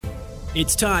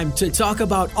It's time to talk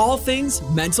about all things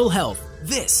mental health.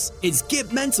 This is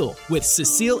Get Mental with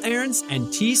Cecile Ahrens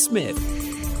and T. Smith.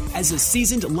 As a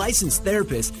seasoned licensed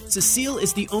therapist, Cecile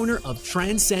is the owner of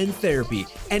Transcend Therapy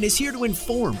and is here to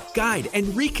inform, guide, and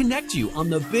reconnect you on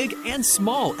the big and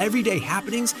small everyday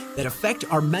happenings that affect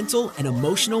our mental and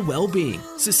emotional well-being.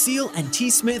 Cecile and T.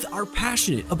 Smith are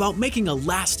passionate about making a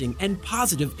lasting and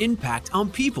positive impact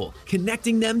on people,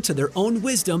 connecting them to their own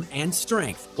wisdom and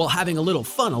strength while having a little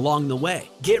fun along the way.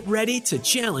 Get ready to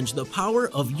challenge the power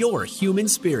of your human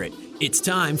spirit. It's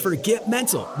time for Get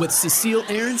Mental with Cecile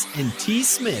Ahrens and T.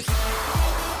 Smith.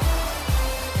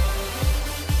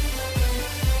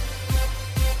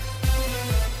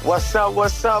 What's up?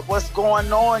 What's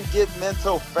going on, Get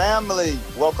Mental family?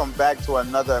 Welcome back to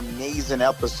another amazing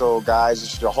episode, guys.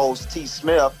 It's your host, T.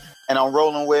 Smith, and I'm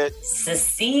rolling with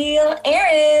Cecile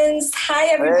Ahrens. Hi,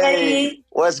 everybody. Hey,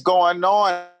 what's going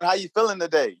on? How you feeling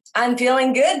today? I'm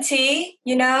feeling good, T.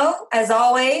 You know, as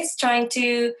always, trying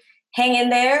to hang in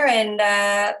there and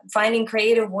finding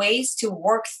creative ways to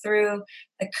work through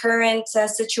the current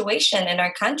situation in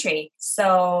our country.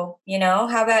 So, you know,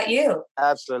 how about you?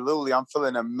 Absolutely. I'm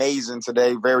feeling amazing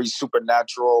today. Very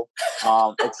supernatural.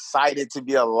 Excited to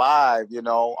be alive, you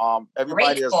know.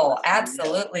 Everybody Grateful.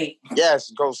 Absolutely.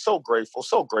 Yes, so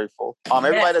grateful.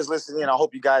 Everybody that's listening, I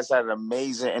hope you guys had an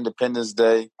amazing Independence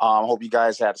Day. Hope you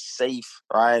guys had a safe,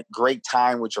 right? Great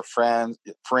time with your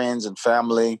friends and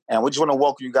family. And we just want to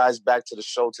welcome you guys back to the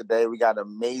show today. We got an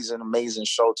amazing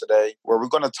show today where we're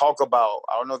going to talk about,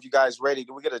 I don't know if you guys ready.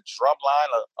 Do we get a drum line?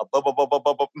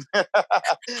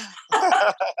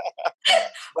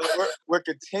 But we're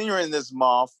continuing this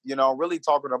month, you know, really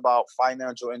talking about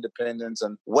financial independence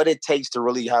and what it takes to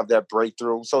really have that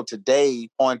breakthrough. So today,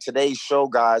 on today's show,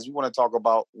 guys, we want to talk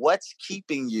about what's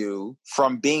keeping you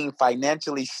from being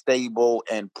financially stable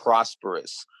and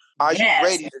prosperous. Are you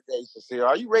ready today, Cecile?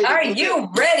 Are you ready? Are you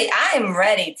ready? I am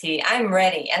ready, T. I'm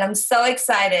ready. And I'm so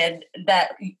excited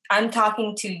that I'm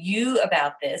talking to you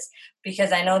about this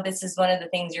because I know this is one of the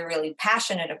things you're really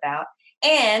passionate about.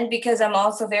 And because I'm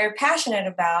also very passionate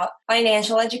about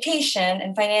financial education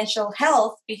and financial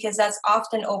health, because that's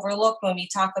often overlooked when we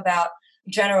talk about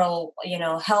general, you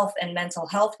know, health and mental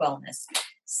health wellness.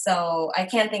 So I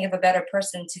can't think of a better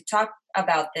person to talk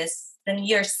about this than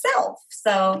yourself.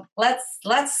 So let's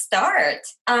start.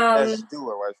 Let's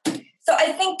do it, right? So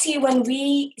I think, T, when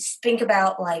we think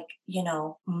about, like, you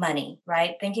know, money,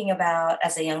 right? Thinking about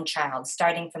as a young child,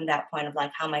 starting from that point of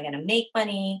like, how am I going to make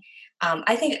money?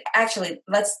 I think actually,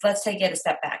 let's take it a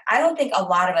step back. I don't think a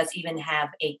lot of us even have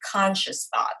a conscious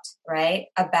thought, right,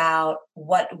 about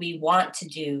what we want to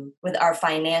do with our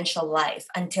financial life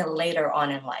until later on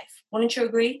in life. Wouldn't you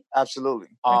agree? Absolutely.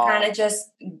 We're kind of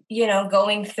just, you know,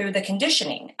 going through the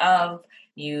conditioning of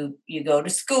you go to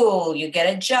school, you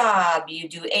get a job, you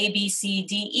do A, B, C,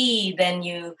 D, E, then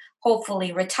you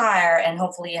hopefully retire and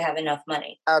hopefully you have enough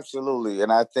money. Absolutely.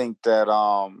 And I think that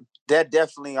that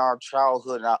definitely our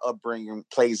childhood and our upbringing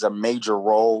plays a major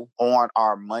role on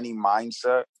our money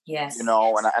mindset. Yes. You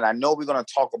know, and I know we're going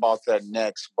to talk about that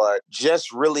next, but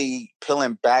just really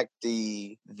peeling back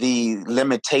the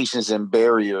limitations and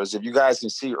barriers. If you guys can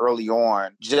see early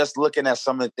on, just looking at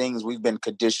some of the things we've been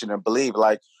conditioned to believe,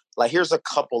 like here's a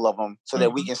couple of them so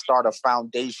that we can start a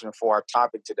foundation for our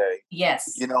topic today.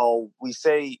 Yes. You know, we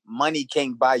say money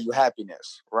can't buy you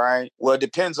happiness, right? Well, it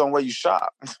depends on where you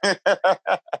shop.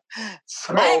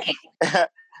 So, right.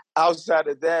 Outside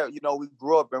of that, you know, we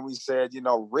grew up and we said, you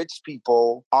know, rich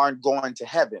people aren't going to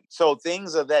heaven. So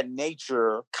things of that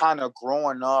nature, kind of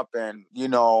growing up and, you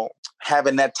know,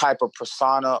 having that type of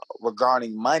persona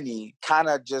regarding money kind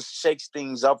of just shakes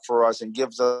things up for us and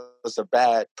gives us a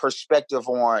bad perspective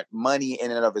on money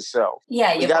in and of itself.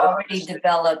 Yeah, you've already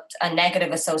developed a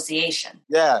negative association.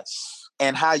 Yes.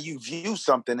 And how you view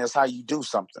something is how you do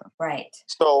something. Right.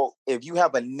 So if you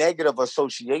have a negative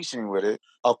association with it,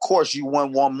 of course you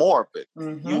want more of it.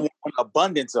 Mm-hmm. You want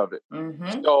abundance of it.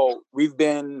 Mm-hmm. So we've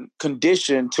been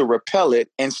conditioned to repel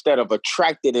it instead of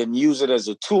attract it and use it as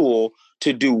a tool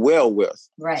to do well with.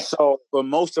 Right. So for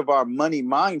most of our money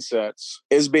mindsets,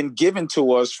 it's been given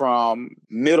to us from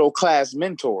middle-class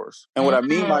mentors. And what I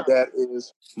mean by that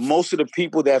is most of the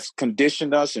people that's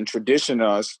conditioned us and traditioned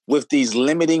us with these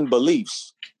limiting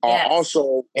beliefs are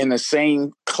also in the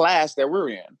same class that we're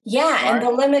in. Yeah, right? And the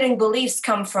limiting beliefs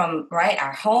come from, right,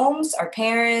 our homes, our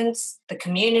parents, the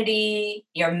community,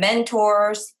 your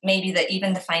mentors, maybe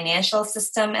even the financial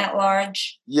system at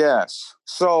large. Yes.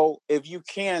 So if you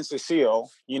can,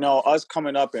 Cecile, us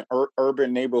coming up in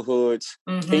urban neighborhoods,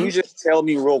 can you just tell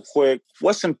me real quick,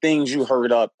 what's some things you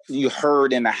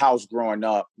heard in the house growing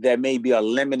up that may be a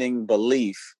limiting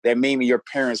belief that maybe your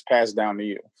parents passed down to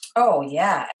you? Oh,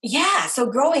 yeah. Yeah. So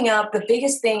growing up, the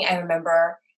biggest thing I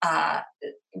remember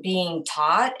being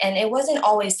taught, and it wasn't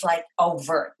always like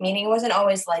overt, meaning it wasn't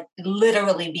always like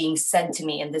literally being said to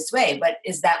me in this way, but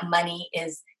is that money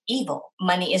is evil.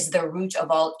 Money is the root of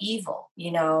all evil,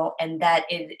 and that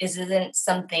it isn't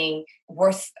something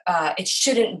worth, it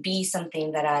shouldn't be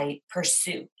something that I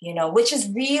pursue, which is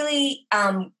really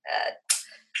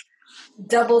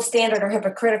double standard or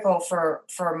hypocritical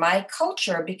for my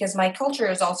culture, because my culture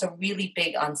is also really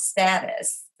big on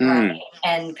status, right?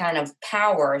 And kind of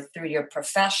power through your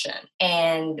profession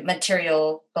and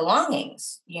material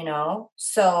belongings,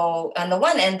 So on the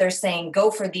one end, they're saying,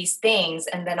 go for these things.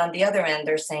 And then on the other end,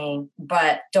 they're saying,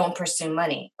 but don't pursue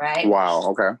money, right? Wow.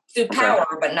 Okay. Pursue power,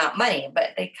 but not money. But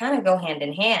they kind of go hand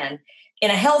in hand in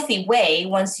a healthy way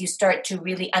once you start to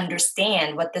really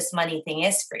understand what this money thing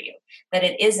is for you, that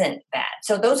it isn't bad.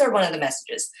 So those are one of the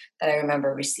messages that I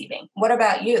remember receiving. What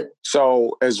about you?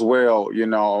 So as well,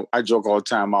 I joke all the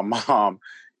time, my mom,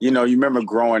 you remember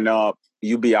growing up,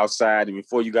 you'd be outside and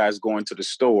before you guys go into the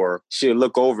store, she'll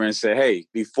look over and say, hey,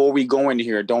 before we go in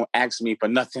here, don't ask me for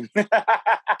nothing.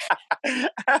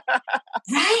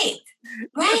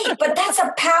 Right. But that's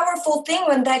a powerful thing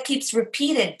when that keeps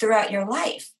repeated throughout your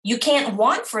life. You can't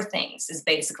want for things is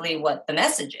basically what the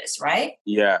message is, right?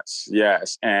 Yes.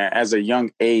 And as a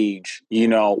young age,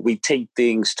 we take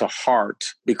things to heart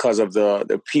because of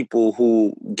the people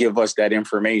who give us that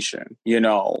information,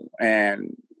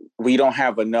 and we don't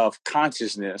have enough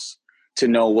consciousness to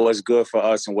know what's good for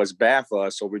us and what's bad for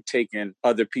us. So we're taking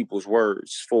other people's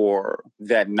words for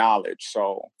that knowledge.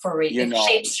 So it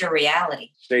shapes your reality.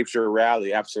 Shapes your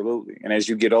reality, absolutely. And as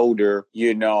you get older,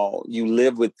 you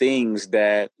live with things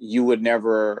that you would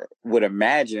never would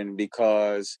imagine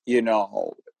because,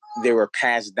 they were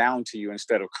passed down to you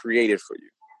instead of created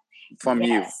from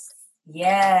you.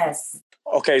 Yes.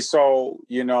 Okay, so,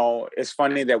 it's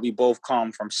funny that we both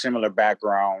come from similar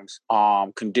backgrounds,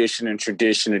 condition and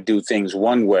tradition to do things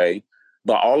one way.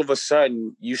 But all of a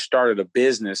sudden, you started a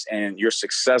business and you're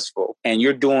successful and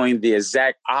you're doing the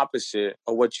exact opposite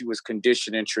of what you was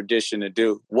conditioned and tradition to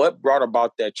do. What brought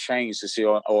about that change,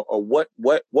 Cecile? Or what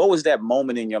was that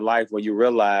moment in your life where you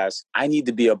realized I need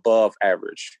to be above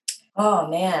average? Oh,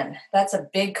 man, that's a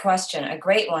big question. A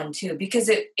great one, too, because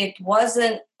it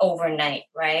wasn't overnight,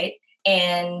 right?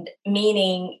 And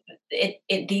meaning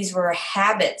these were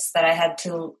habits that I had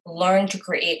to learn to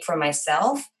create for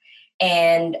myself.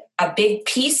 And a big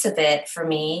piece of it for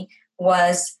me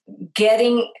was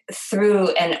getting through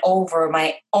and over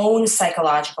my own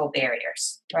psychological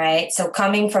barriers, right? So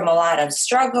coming from a lot of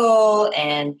struggle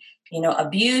and,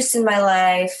 abuse in my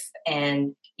life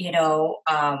and,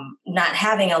 not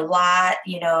having a lot,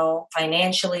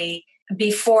 financially,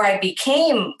 before I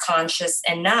became conscious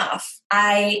enough,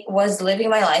 I was living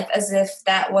my life as if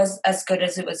that was as good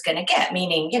as it was going to get.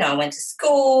 Meaning, I went to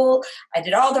school, I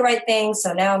did all the right things.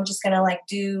 So now I'm just going to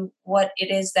do what it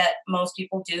is that most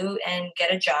people do and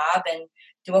get a job and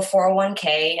do a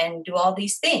 401k and do all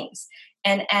these things.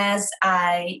 And as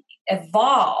I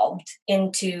evolved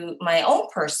into my own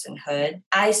personhood,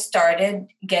 I started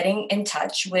getting in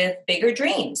touch with bigger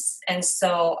dreams. And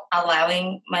so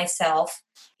allowing myself,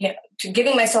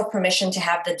 giving myself permission to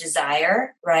have the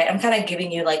desire, right? I'm kind of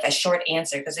giving you a short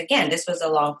answer because, again, this was a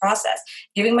long process.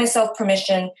 Giving myself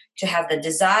permission to have the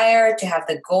desire, to have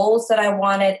the goals that I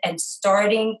wanted, and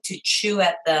starting to chew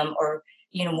at them or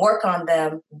work on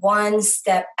them one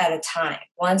step at a time,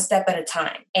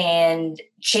 and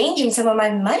changing some of my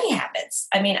money habits.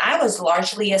 I mean, I was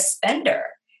largely a spender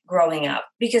growing up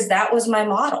because that was my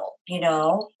model,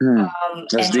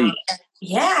 That's deep.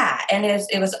 Yeah. And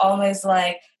it was always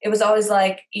like,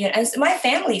 and my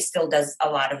family still does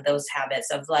a lot of those habits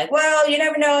of well, you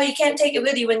never know, you can't take it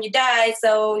with you when you die.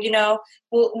 So,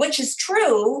 which is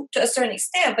true to a certain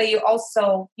extent, but you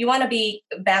want to be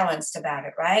balanced about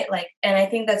it, right? And I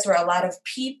think that's where a lot of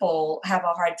people have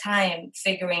a hard time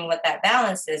figuring what that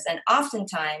balance is. And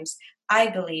oftentimes I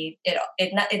believe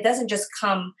it doesn't just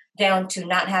come down to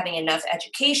not having enough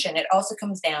education. It also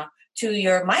comes down to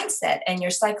your mindset and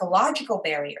your psychological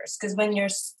barriers. Because when you're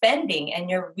spending and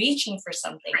you're reaching for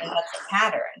something and that's a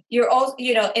pattern, you're also,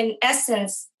 in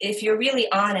essence, if you're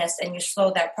really honest and you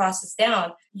slow that process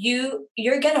down,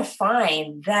 you're going to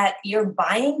find that you're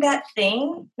buying that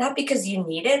thing, not because you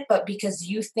need it, but because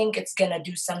you think it's going to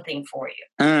do something for you.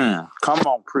 Come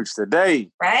on, preach today.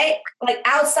 Right? Like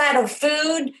outside of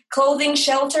food, clothing,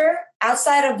 shelter,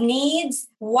 outside of needs,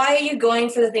 why are you going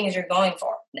for the things you're going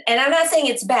for? And I'm not saying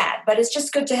it's bad, but it's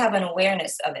just good to have an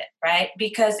awareness of it, right?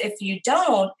 Because if you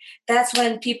don't, that's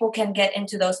when people can get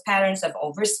into those patterns of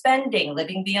overspending,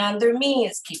 living beyond their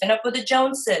means, keeping up with the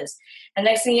Joneses. And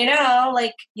next thing you know,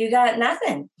 like you got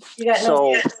nothing. You got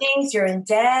no things, you're in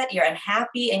debt, you're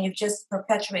unhappy, and you've just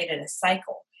perpetuated a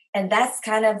cycle. And that's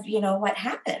kind of, what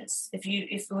happens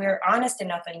if we're honest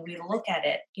enough and we look at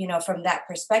it, from that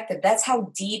perspective. That's how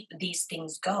deep these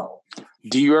things go.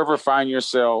 Do you ever find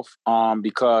yourself,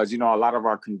 because, a lot of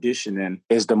our conditioning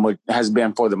has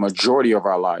been for the majority of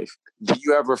our life. Do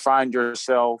you ever find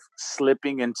yourself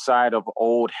slipping inside of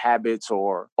old habits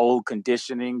or old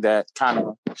conditioning that kind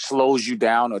of slows you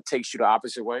down or takes you the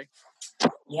opposite way?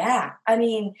 Yeah. I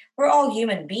mean, we're all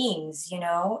human beings,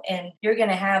 and you're going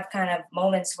to have kind of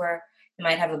moments where you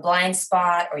might have a blind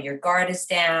spot or your guard is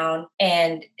down.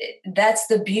 And that's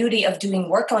the beauty of doing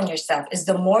work on yourself is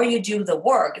the more you do the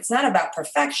work, it's not about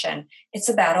perfection. It's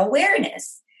about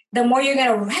awareness. The more you're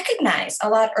going to recognize a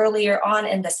lot earlier on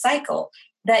in the cycle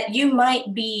that you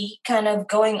might be kind of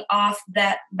going off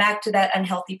back to that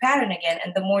unhealthy pattern again.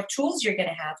 And the more tools you're going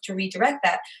to have to redirect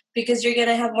that, because you're going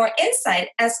to have more insight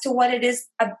as to what it is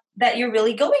that you're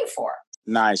really going for.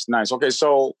 Nice. Okay,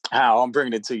 so Hal, I'm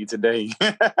bringing it to you today.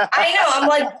 I know. I'm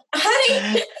like,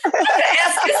 honey, I'm going to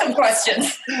ask you some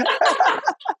questions.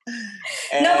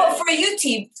 No, but for you,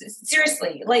 T,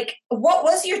 seriously, like, what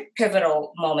was your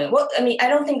pivotal moment? Well, I mean, I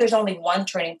don't think there's only one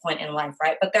turning point in life,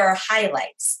 right? But there are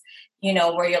highlights.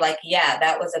 Where you're like, yeah,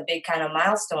 that was a big kind of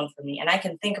milestone for me. And I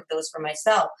can think of those for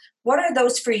myself. What are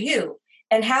those for you?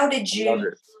 And how did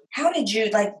you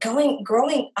like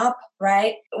growing up,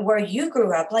 right? Where you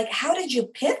grew up, like, how did you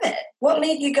pivot? What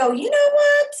made you go, you know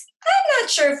what? I'm not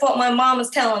sure if what my mom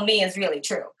is telling me is really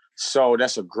true. So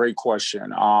that's a great question.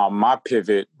 My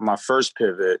first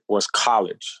pivot was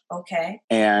college. Okay.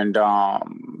 And,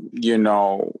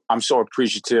 I'm so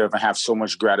appreciative and have so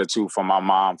much gratitude for my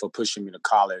mom for pushing me to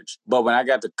college. But when I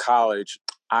got to college,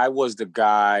 I was the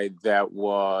guy that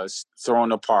was throwing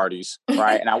the parties,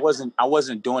 right? And I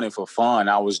wasn't doing it for fun.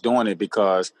 I was doing it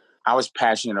because I was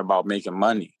passionate about making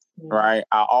money. Right.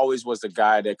 I always was the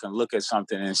guy that can look at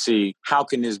something and see, how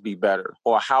can this be better?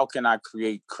 Or how can I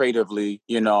creatively,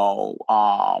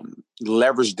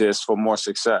 leverage this for more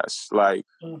success? Like,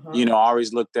 I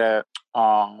always looked at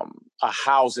a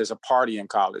house as a party in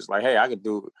college. Like, hey, I could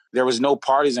do it. There was no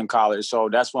parties in college. So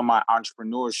that's when my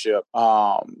entrepreneurship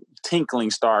tinkling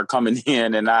started coming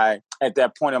in. And at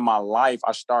that point in my life,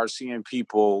 I started seeing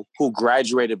people who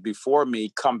graduated before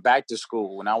me come back to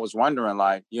school. And I was wondering,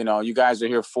 like, you guys are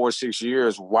here 4-6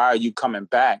 years. Why are you coming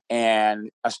back? And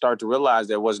I started to realize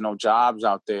there was no jobs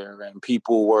out there and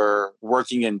people were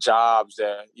working in jobs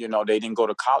that, they didn't go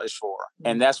to college for.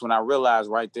 And that's when I realized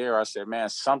right there, I said, man,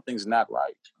 something's not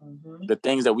right. Mm-hmm. The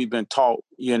things that we've been taught,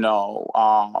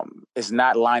 is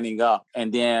not lining up.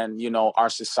 And then, our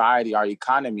society, our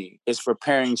economy is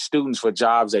preparing students for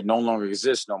jobs that no longer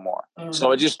exist no more. Mm-hmm.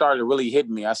 So it just started really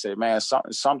hitting me. I said, man,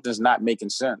 something's not making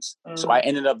sense. Mm-hmm. So I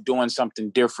ended up doing something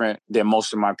different than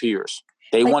most of my peers.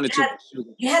 They wanted to.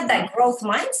 You had that growth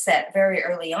mindset very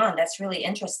early on. That's really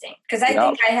interesting. Because I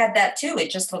think I had that too.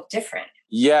 It just looked different.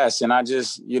 Yes. And I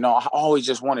just, I always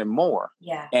just wanted more.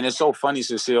 Yeah. And it's so funny,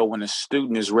 Cecile, when a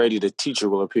student is ready, the teacher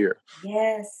will appear.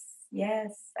 Yes.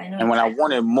 I know. And when I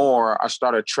wanted more, I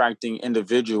started attracting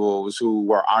individuals who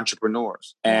were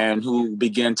entrepreneurs and who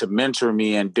began to mentor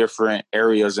me in different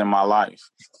areas in my life.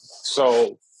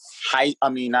 So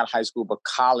not high school, but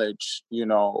college,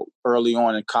 early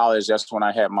on in college, that's when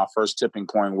I had my first tipping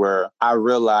point where I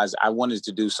realized I wanted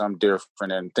to do something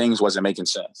different and things wasn't making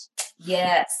sense.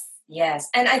 Yes.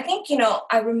 And I think,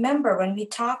 I remember when we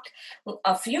talked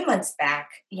a few months back,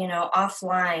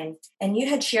 offline, and you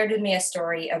had shared with me a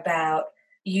story about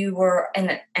you were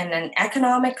in an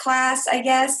economic class, I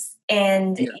guess,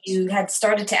 and you had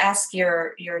started to ask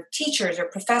your teachers or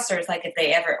professors, like, if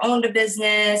they ever owned a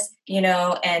business,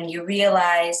 and you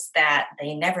realized that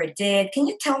they never did. Can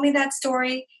you tell me that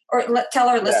story? Or tell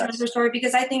our listeners the story,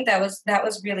 because I think that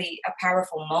was really a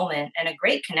powerful moment and a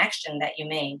great connection that you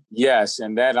made. Yes,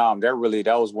 and that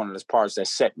was one of the parts that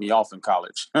set me off in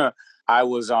college. I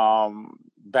was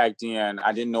back then,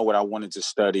 I didn't know what I wanted to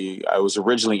study. I was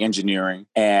originally engineering,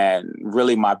 and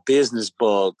really my business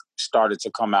bug started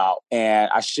to come out. And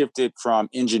I shifted from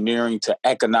engineering to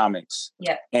economics.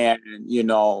 Yeah. And,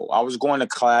 I was going to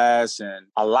class, and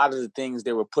a lot of the things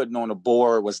they were putting on the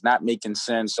board was not making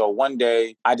sense. So one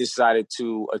day I decided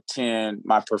to attend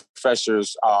my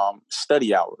professor's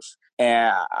study hours.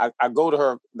 And I go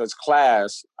to this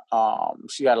class.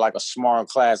 She had like a small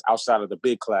class outside of the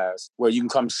big class where you can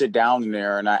come sit down in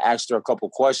there. And I asked her a couple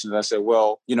questions. I said,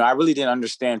 well, I really didn't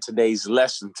understand today's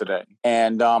lesson today.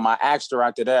 And I asked her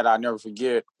after that, I'll never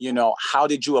forget, how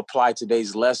did you apply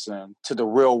today's lesson to the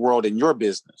real world in your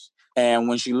business? And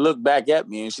when she looked back at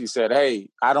me and she said, hey,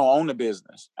 I don't own a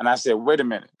business. And I said, wait a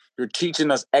minute. You're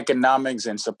teaching us economics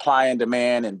and supply and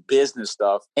demand and business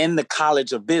stuff in the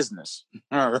College of Business.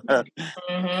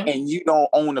 Mm-hmm. And you don't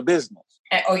own a business.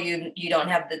 Or you don't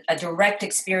have a direct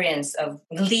experience of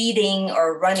leading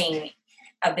or running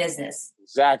a business.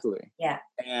 Exactly. Yeah.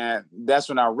 And that's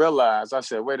when I realized, I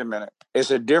said, wait a minute. It's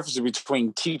a difference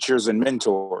between teachers and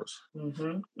mentors.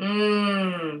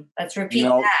 Mm-hmm. Let's repeat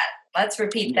that. Let's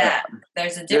repeat that.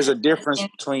 There's a difference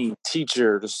between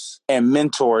teachers and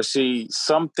mentors. See,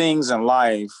 some things in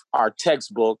life are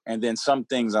textbook, and then some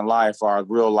things in life are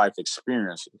real life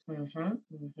experiences. Mm-hmm.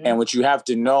 Mm-hmm. And what you have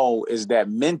to know is that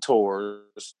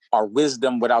mentors are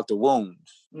wisdom without the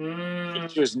wounds.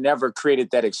 Teachers never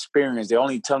created that experience. They're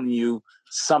only telling you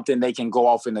something they can go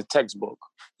off in the textbook.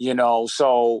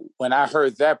 So when I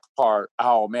heard that part,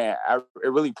 oh man, it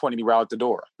really pointed me right out the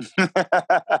door.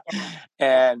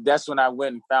 And that's when I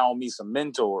went and found me some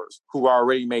mentors who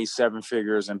already made 7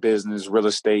 figures in business, real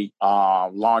estate,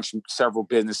 launched several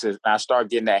businesses. And I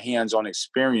started getting that hands-on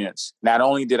experience. Not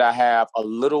only did I have a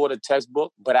little of the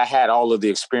textbook, but I had all of the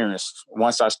experience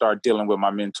once I started dealing with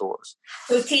my mentors.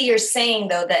 So T, you're saying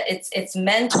though that it's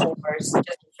mentors,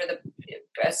 just for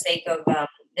the sake of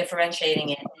differentiating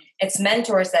it. It's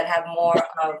mentors that have more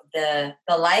of the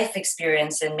life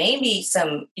experience and maybe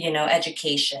some,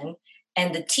 education.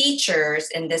 And the teachers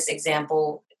in this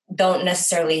example don't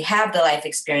necessarily have the life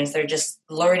experience. They're just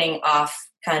learning off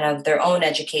kind of their own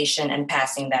education and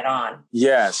passing that on.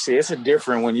 Yes, it's a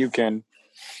different when you can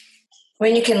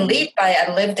lead by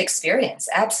a lived experience.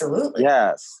 Absolutely.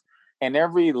 Yes. And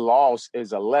every loss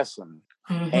is a lesson.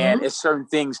 Mm-hmm. And it's certain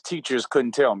things teachers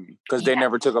couldn't tell me because they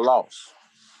never took a loss.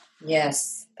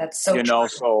 Yes, that's so true.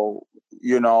 So,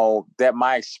 that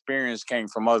my experience came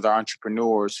from other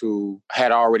entrepreneurs who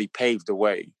had already paved the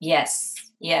way. Yes,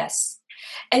 yes.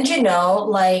 And,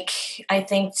 I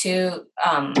think too,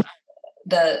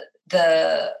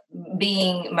 the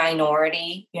being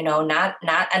minority, not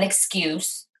an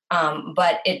excuse,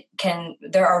 but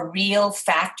there are real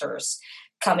factors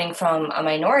coming from a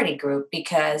minority group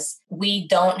because we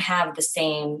don't have the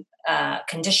same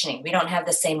conditioning. We don't have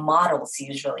the same models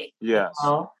usually. Yes.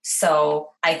 So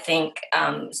I think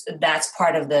that's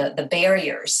part of the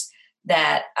barriers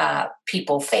that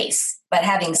people face. But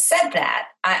having said that,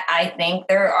 I think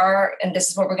there are, and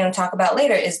this is what we're going to talk about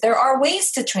later, is there are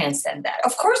ways to transcend that.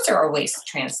 Of course there are ways to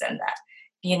transcend that.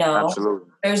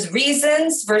 Absolutely. There's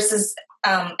reasons versus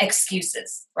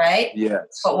excuses, right?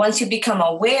 Yes. But once you become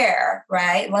aware,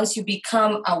 right? Once you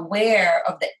become aware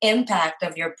of the impact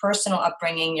of your personal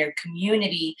upbringing, your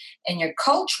community, and your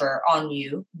culture on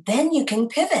you, then you can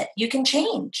pivot. You can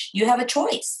change. You have a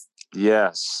choice.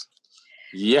 Yes.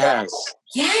 Yes.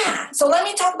 So let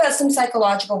me talk about some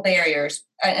psychological barriers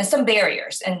and some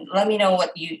barriers, and let me know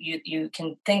what you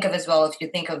can think of as well if you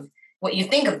think of what you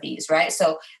think of these, right?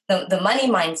 So the money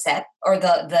mindset, or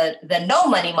the no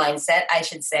money mindset, I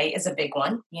should say, is a big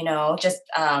one. Just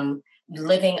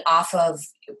living off of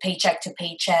paycheck to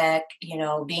paycheck.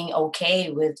 Being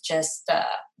okay with just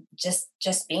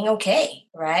being okay,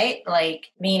 right?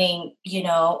 Like meaning,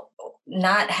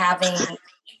 not having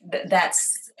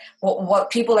that's what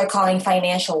people are calling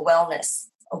financial wellness.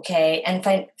 Okay, and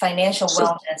financial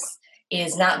wellness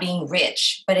is not being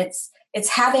rich, but it's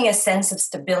having a sense of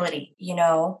stability,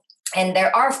 and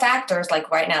there are factors like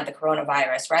right now, the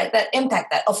coronavirus, right, that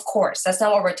impact that. Of course, that's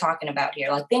not what we're talking about here.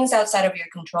 Like things outside of your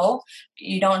control,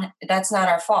 that's not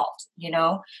our fault,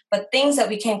 but things that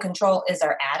we can control is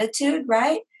our attitude,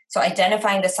 right? So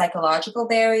identifying the psychological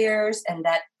barriers, and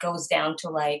that goes down to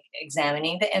like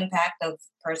examining the impact of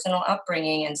personal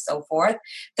upbringing and so forth.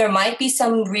 There might be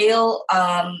some real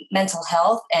mental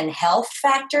health and health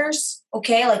factors,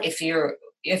 okay? Like if you're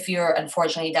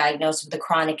unfortunately diagnosed with a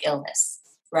chronic illness,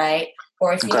 right?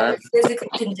 Or if you have a physical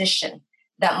condition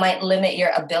that might limit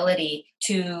your ability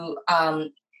to,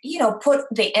 put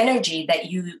the energy that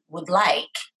you would like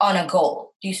on a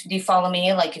goal. Do you follow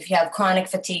me? Like if you have chronic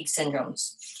fatigue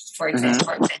syndromes, for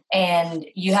example, and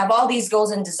you have all these goals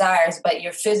and desires, but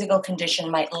your physical condition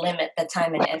might limit the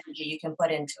time and energy you can put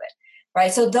into it,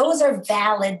 right? So those are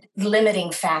valid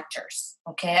limiting factors,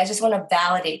 okay? I just want to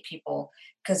validate people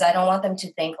because I don't want them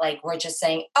to think like we're just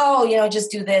saying, oh,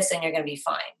 just do this and you're going to be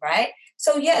fine, right?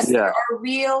 So yes, there are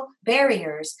real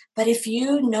barriers, but if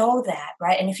you know that,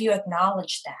 right, and if you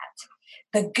acknowledge that,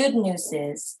 the good news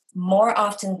is more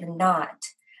often than not,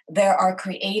 there are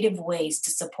creative ways to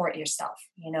support yourself.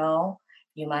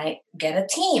 You might get a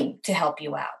team to help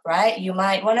you out, right? You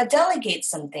might want to delegate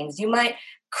some things. You might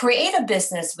create a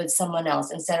business with someone else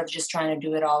instead of just trying to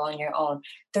do it all on your own.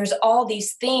 There's all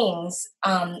these things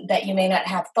that you may not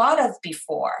have thought of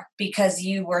before because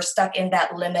you were stuck in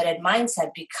that limited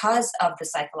mindset because of the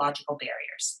psychological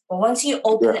barriers. But once you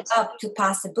open it up to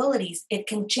possibilities, it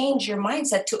can change your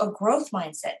mindset to a growth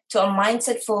mindset, to a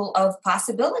mindset full of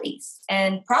possibilities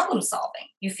and problem solving.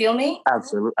 You feel me?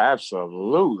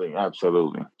 Absolutely. Yeah.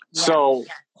 So,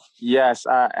 yes,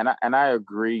 and I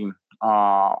agree.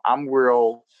 I'm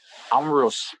real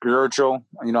spiritual,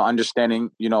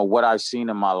 understanding, what I've seen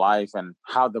in my life and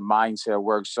how the mindset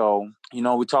works. So,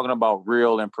 we're talking about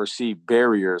real and perceived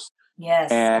barriers.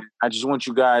 Yes. And I just want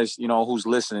you guys, who's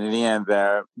listening in,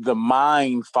 that the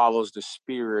mind follows the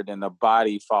spirit and the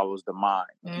body follows the mind,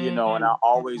 and I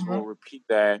always will repeat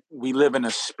that we live in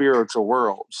a spiritual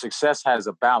world. Success has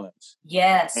a balance.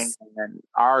 Yes. And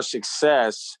our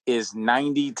success is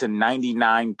 90 to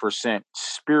 99%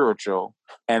 spiritual.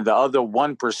 And the other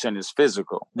 1% is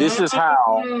physical. This is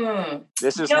how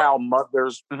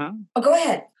mothers. Oh, go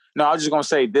ahead. No, I was just going to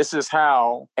say, this is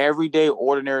how everyday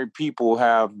ordinary people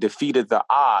have defeated the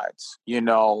odds,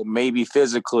 maybe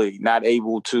physically not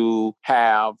able to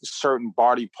have certain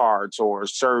body parts or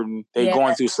they're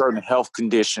going through certain health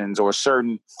conditions or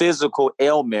certain physical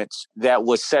ailments that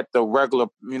would set the regular,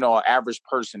 average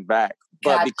person back.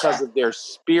 But because of their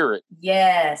spirit.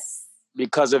 Yes.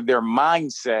 Because of their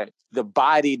mindset, the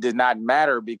body did not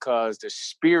matter because the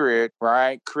spirit,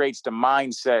 right, creates the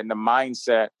mindset, and the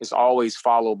mindset is always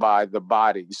followed by the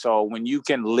body. So when you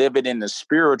can live it in the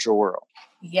spiritual world,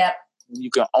 you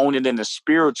can own it in the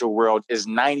spiritual world, is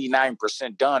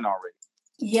 99% done already.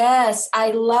 Yes,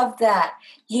 I love that.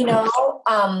 So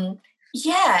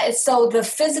the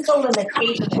physical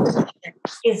limitation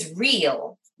is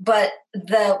real, but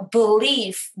the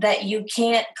belief that you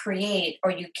can't create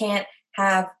or you can't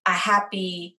have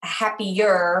a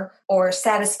happier or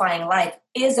satisfying life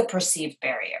is a perceived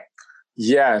barrier.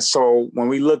 Yeah. So when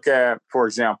we look at, for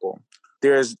example,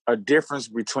 there's a difference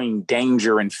between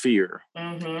danger and fear.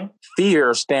 Mm-hmm.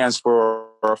 Fear stands for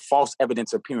false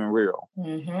evidence appearing real.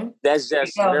 Mm-hmm. That's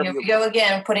just here we go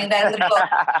again, putting that in the book.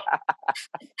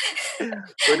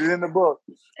 Put it in the book.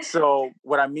 So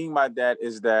what I mean by that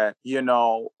is that,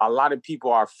 a lot of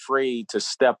people are afraid to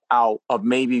step out of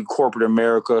maybe corporate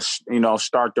America,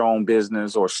 start their own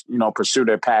business or, pursue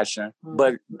their passion. Mm-hmm.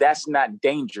 But that's not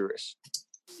dangerous.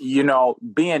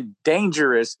 Being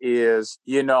dangerous is,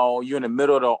 you're in the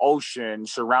middle of the ocean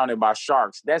surrounded by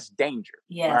sharks. That's danger.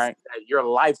 Yes. Right? Your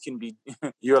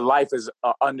life is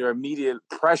under immediate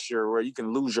pressure where you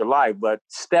can lose your life. But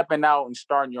stepping out and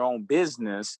starting your own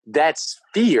business, that's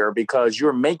fear because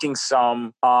you're making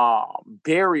some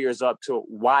barriers up to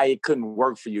why it couldn't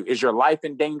work for you. Is your life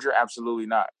in danger? Absolutely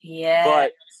not. Yeah.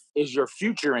 But is your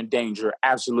future in danger?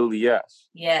 Absolutely yes.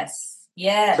 Yes.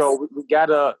 Yes. So we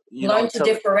gotta learn to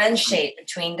differentiate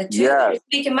between the two. Yes. You're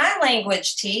speaking my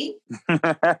language, T.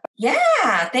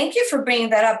 Yeah. Thank you for bringing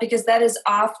that up because that is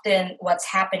often what's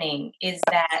happening is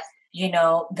that,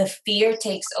 the fear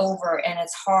takes over and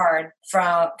it's hard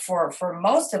for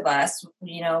most of us,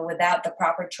 without the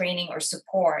proper training or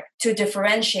support to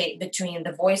differentiate between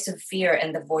the voice of fear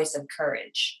and the voice of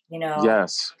courage,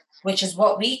 Yes. Which is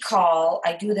what we call,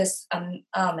 I do this,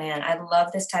 I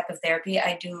love this type of therapy.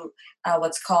 I do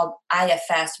what's called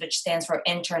IFS, which stands for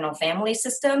Internal Family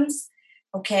Systems.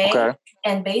 Okay.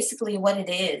 And basically what it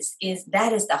is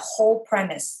that is the whole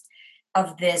premise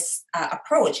of this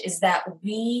approach is that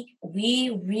we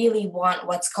really want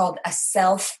what's called a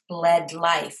self-led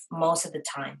life most of the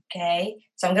time. Okay.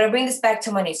 So I'm going to bring this back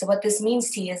to money. So what this means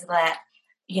to you is that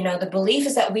the belief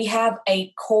is that we have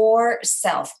a core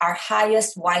self, our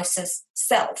highest, wisest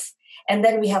self. And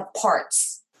then we have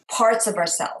parts of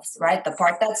ourselves, right? The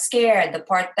part that's scared, the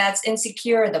part that's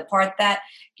insecure, the part that,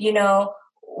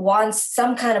 wants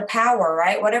some kind of power,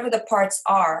 right? Whatever the parts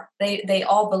are, they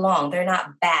all belong. They're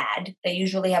not bad. They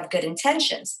usually have good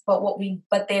intentions, but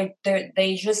they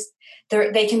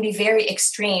can be very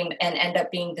extreme and end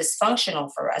up being dysfunctional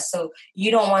for us. So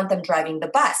you don't want them driving the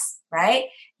bus, right?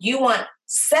 You want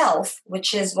self,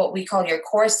 which is what we call your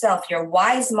core self, your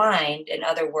wise mind, in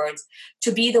other words,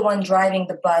 to be the one driving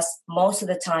the bus most of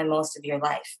the time, most of your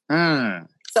life.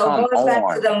 So going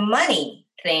back to the money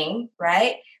thing,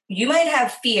 right? You might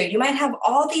have fear. You might have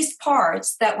all these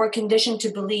parts that were conditioned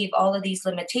to believe all of these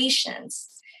limitations,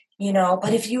 you know,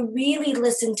 but if you really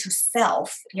listen to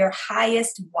self, your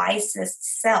highest,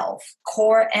 wisest self,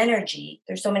 core energy,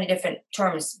 there's so many different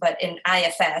terms, but in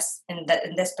IFS, in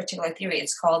this particular theory,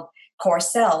 it's called core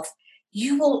self.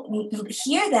 You will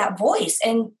hear that voice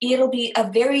and it'll be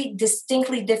a very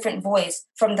distinctly different voice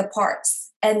from the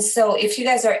parts. And so if you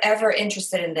guys are ever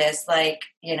interested in this, like,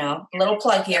 you know, little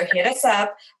plug here, hit us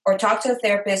up or talk to a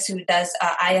therapist who does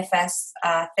IFS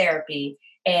therapy.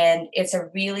 And it's a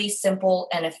really simple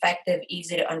and effective,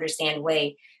 easy to understand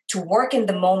way to work in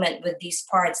the moment with these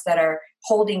parts that are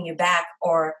holding you back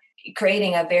or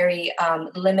creating a very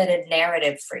limited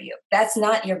narrative for you. That's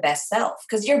not your best self,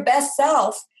 because your best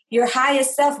self, your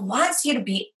highest self, wants you to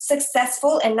be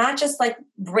successful and not just like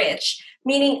rich,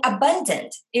 meaning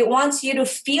abundant. It wants you to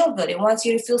feel good. It wants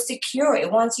you to feel secure.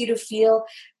 It wants you to feel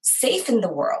safe in the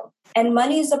world. And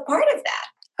money is a part of that.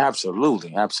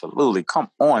 Absolutely. Absolutely. Come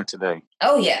on today.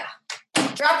 Oh, yeah.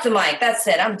 Drop the mic. That's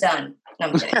it. I'm done. No,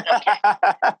 I'm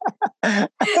kidding.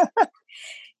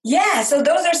 Yeah, so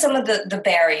those are some of the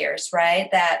barriers, right,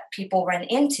 that people run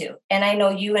into. And I know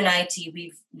you and I, T,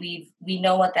 we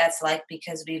know what that's like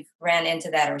because we've ran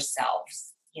into that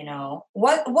ourselves, you know.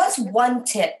 What's one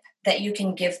tip that you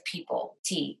can give people,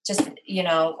 T, just, you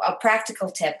know, a practical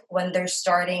tip when they're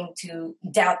starting to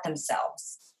doubt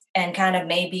themselves and kind of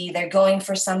maybe they're going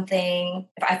for something,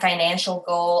 a financial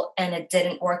goal, and it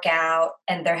didn't work out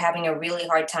and they're having a really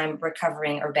hard time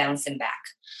recovering or bouncing back?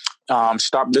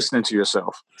 Stop listening to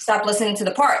yourself. Stop listening to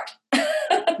the part.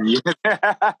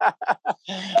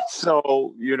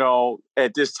 So, you know,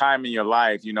 at this time in your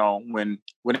life, you know,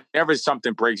 whenever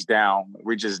something breaks down,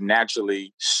 we just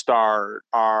naturally start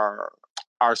our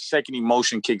second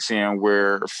emotion kicks in,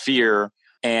 where fear,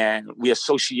 and we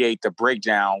associate the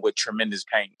breakdown with tremendous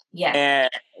pain. Yeah. And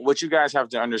what you guys have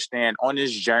to understand on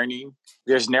this journey,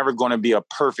 there's never going to be a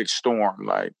perfect storm.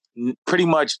 Like, pretty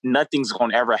much nothing's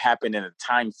going to ever happen in a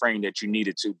time frame that you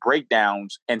needed to.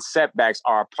 Breakdowns and setbacks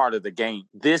are a part of the game.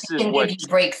 This is what gives you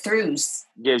breakthroughs.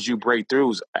 Gives you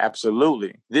breakthroughs.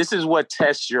 Absolutely. This is what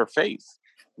tests your faith.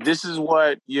 This is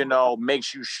what, you know,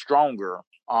 makes you stronger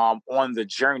on the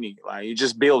journey. Like, you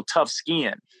just build tough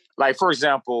skin. Like, for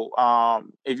example,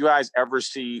 if you guys ever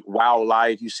see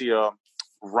wildlife, you see a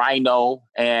rhino,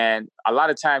 and a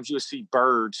lot of times you'll see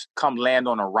birds come land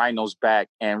on a rhino's back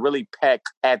and really peck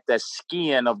at the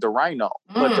skin of the rhino.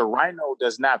 But the rhino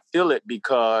does not feel it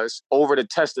because over the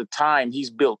test of time,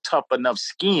 he's built tough enough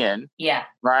skin,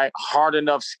 right? Hard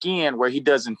enough skin where he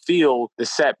doesn't feel the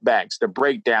setbacks, the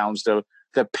breakdowns, the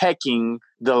pecking,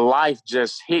 the life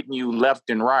just hitting you left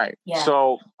and right. Yeah.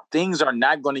 So things are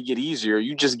not going to get easier.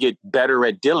 You just get better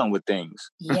at dealing with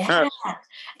things. Yeah.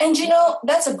 And, you know,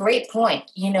 that's a great point,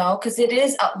 you know, because it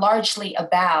is largely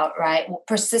about, right,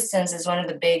 persistence is one of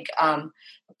the big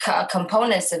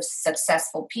components of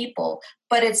successful people,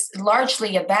 but it's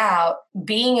largely about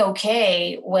being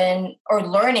okay when, or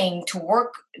learning to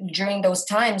work during those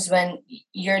times when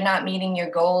you're not meeting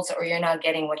your goals or you're not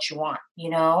getting what you want, you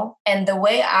know? And the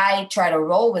way I try to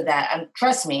roll with that, and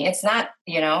trust me, it's not,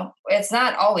 you know, it's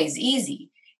not always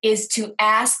easy, is to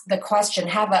ask the question,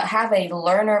 have a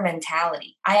learner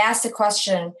mentality. I ask the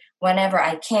question whenever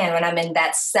I can, when I'm in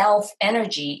that self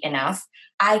energy enough,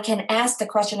 I can ask the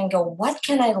question and go, what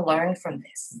can I learn from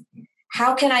this?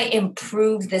 How can I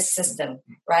improve this system,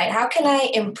 right? How can I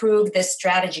improve this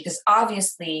strategy? Because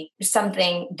obviously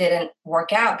something didn't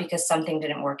work out because something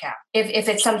didn't work out. If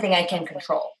it's something I can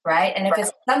control, right? And if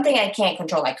it's something I can't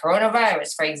control, like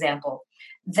coronavirus, for example,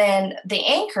 then the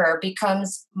anchor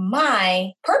becomes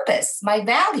my purpose, my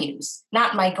values,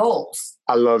 not my goals.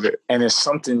 I love it. And it's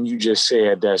something you just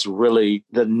said that's really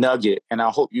the nugget. And I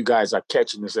hope you guys are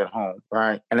catching this at home,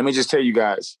 right? And let me just tell you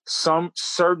guys, some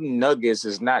certain nuggets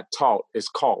is not taught, it's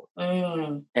caught.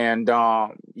 And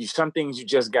some things you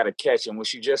just got to catch. And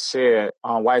what you just said,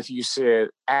 wife, you said,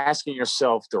 asking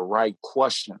yourself the right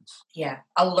questions. Yeah,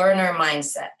 a learner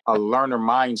mindset. A learner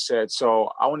mindset. So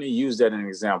I want to use that as an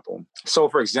example. So,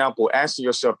 for example, asking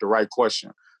yourself the right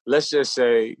question. Let's just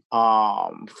say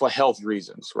for health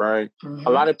reasons, right? A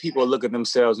lot of people look at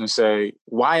themselves and say,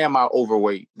 why am I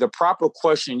overweight? The proper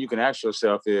question you can ask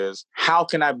yourself is, how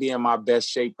can I be in my best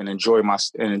shape and enjoy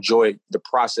the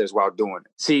process while doing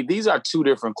it? See, these are two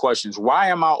different questions. Why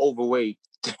am I overweight?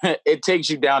 it takes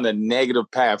you down a negative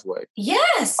pathway.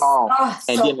 Yes.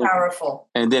 And so powerful.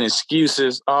 And then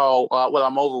excuses. Well,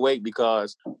 I'm overweight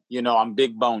because, I'm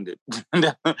big boned.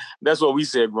 That's what we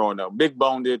said growing up. Big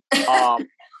boned.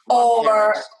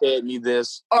 Or fed me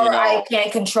this. Or I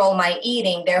can't control my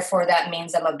eating. Therefore, that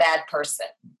means I'm a bad person.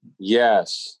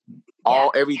 Yes.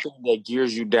 Everything that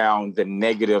gears you down the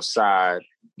negative side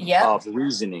of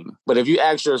reasoning. But if you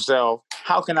ask yourself,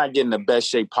 how can I get in the best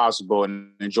shape possible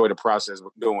and enjoy the process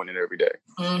of doing it every day?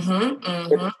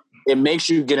 It makes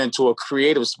you get into a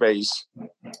creative space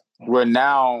where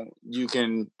now you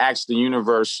can ask the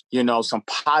universe, some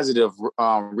positive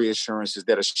reassurances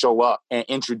that'll show up and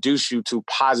introduce you to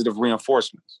positive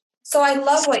reinforcements. So I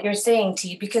love what you're saying,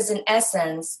 T, because in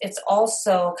essence, it's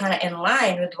also kind of in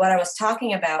line with what I was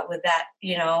talking about with that,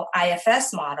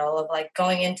 IFS model of like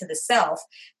going into the self,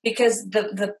 because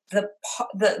the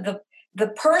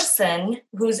person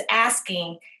who's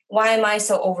asking, why am I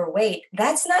so overweight?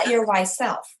 That's not your why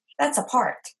self. That's a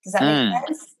part. Does that make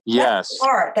sense? Yes. That's a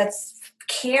part that's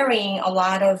carrying a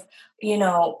lot of,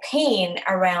 pain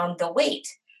around the weight.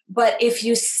 But if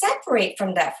you separate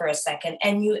from that for a second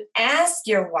and you ask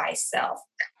your why self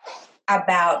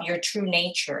about your true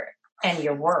nature and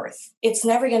your worth, it's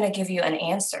never going to give you an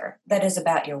answer that is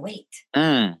about your weight.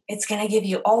 It's going to give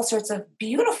you all sorts of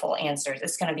beautiful answers.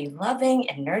 It's going to be loving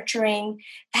and nurturing.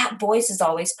 That voice is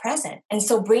always present. And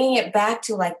so bringing it back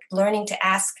to like learning to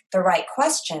ask the right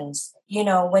questions,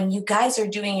 when you guys are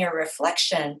doing your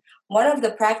reflection, one of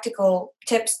the practical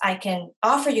tips I can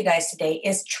offer you guys today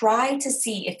is try to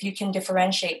see if you can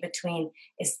differentiate between,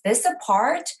 is this a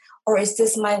part or is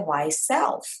this my why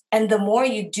self? And the more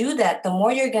you do that, the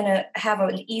more you're going to have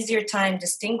an easier time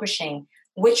distinguishing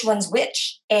which one's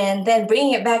which. And then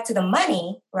bringing it back to the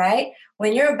money, right?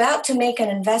 When you're about to make an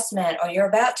investment or you're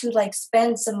about to like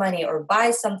spend some money or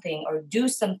buy something or do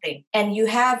something, and you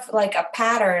have like a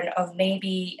pattern of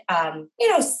maybe,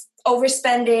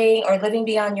 overspending or living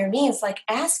beyond your means, like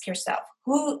ask yourself,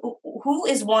 who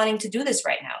is wanting to do this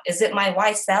right now? Is it my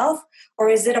why self or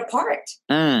is it a part?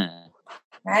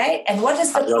 Right? And what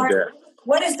is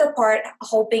the part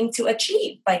hoping to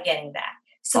achieve by getting that?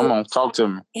 So come on, talk to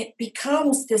me. It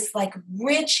becomes this like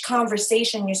rich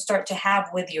conversation you start to have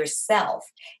with yourself.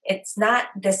 It's not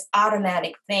this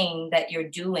automatic thing that you're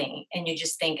doing and you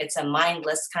just think it's a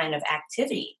mindless kind of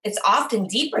activity. It's often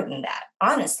deeper than that,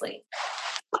 honestly.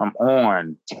 Come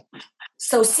on.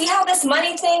 So see how this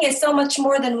money thing is so much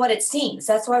more than what it seems.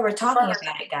 That's why we're talking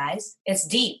about it, guys. It's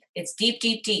deep. It's deep,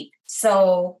 deep, deep.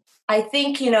 So I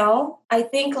think,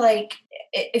 like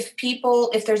if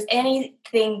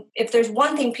there's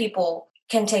one thing people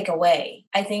can take away,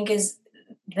 I think is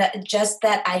that just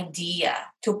that idea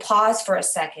to pause for a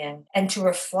second and to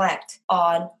reflect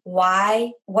on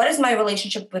what is my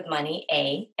relationship with money,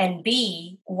 A, and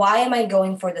B, why am I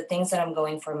going for the things that I'm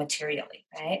going for materially,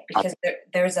 right? Because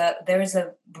there's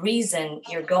a reason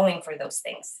you're going for those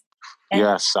things. And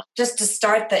yes. Just to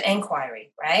start the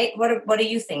inquiry, right? What do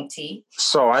you think, T?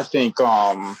 So I think,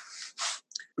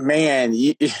 man,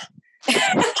 I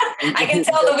can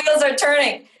tell the wheels are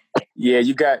turning. Yeah,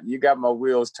 you got my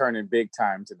wheels turning big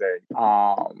time today.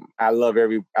 I love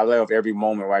every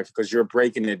moment, right? Because you're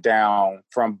breaking it down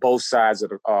from both sides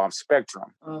of the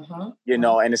spectrum.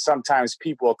 And sometimes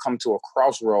people come to a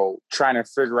crossroad trying to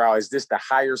figure out, is this the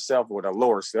higher self or the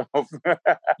lower self?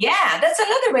 Yeah, that's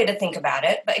another way to think about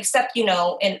it. But except,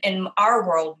 in our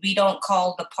world, we don't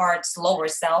call the parts lower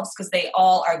selves because they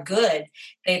all are good.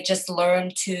 They've just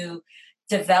learned to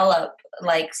develop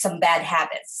like some bad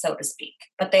habits, so to speak,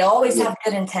 but they always have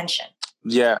good intention.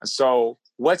 Yeah. So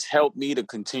what's helped me to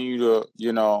continue to,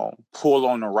 pull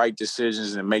on the right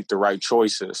decisions and make the right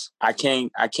choices? I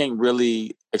can't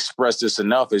really express this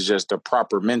enough. Is just the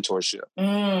proper mentorship.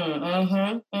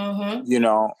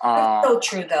 That's so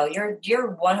true though.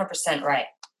 You're 100% right.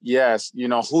 Yes.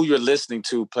 Who you're listening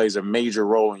to plays a major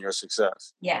role in your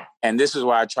success. Yeah. And this is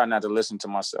why I try not to listen to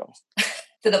myself.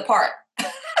 To the part.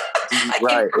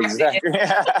 Right, exactly.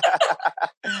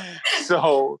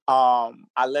 So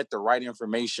I let the right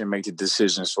information make the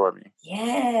decisions for me.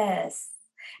 Yes.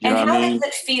 And how does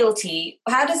it feel, T?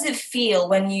 How does it feel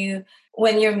when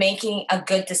you're making a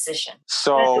good decision?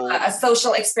 So a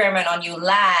social experiment on you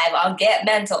live on Get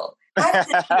Mental. How does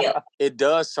it feel? It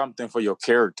does something for your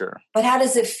character. But how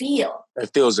does it feel? It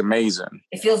feels amazing.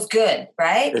 It feels good,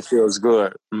 right? It feels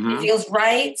good. It feels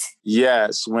right.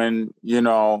 Yes, when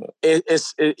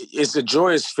it's a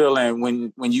joyous feeling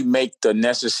when you make the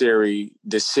necessary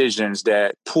decisions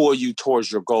that pull you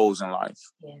towards your goals in life.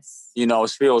 Yes. It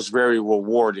feels very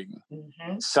rewarding.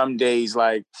 Mm-hmm. Some days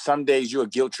you'll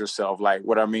guilt yourself. Like,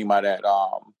 what I mean by that,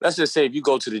 let's just say if you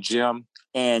go to the gym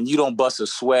and you don't bust a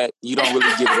sweat, you don't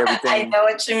really give it everything. I know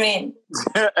what you mean.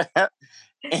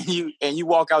 And you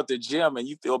walk out the gym and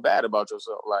you feel bad about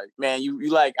yourself. Like, man, you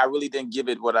like, I really didn't give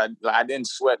it what I didn't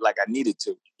sweat like I needed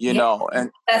to,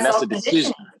 and that's a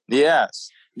decision.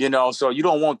 Yes. So you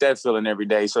don't want that feeling every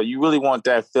day. So you really want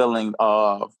that feeling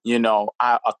of,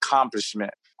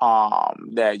 accomplishment,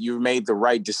 that you made the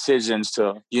right decisions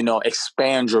to,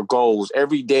 expand your goals.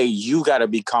 Every day you got to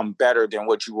become better than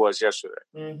what you was yesterday.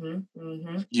 Mm-hmm.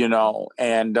 Mm-hmm.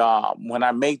 And when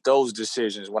I make those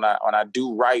decisions, when I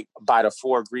do right by the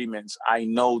 4 agreements, I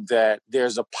know that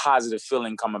there's a positive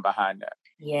feeling coming behind that.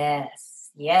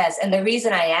 Yes. And the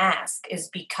reason I ask is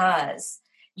because,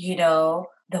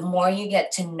 the more you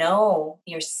get to know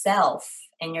yourself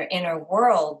and your inner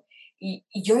world,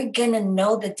 you're going to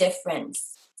know the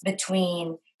difference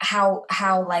between how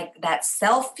like that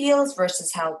self feels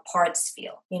versus how parts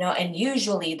feel, and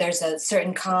usually there's a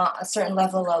certain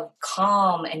level of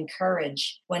calm and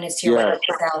courage when it's your inner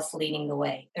self leading the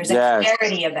way. There's a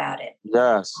clarity about it.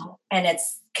 Yes. And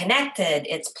it's connected,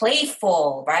 it's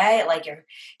playful, right? Like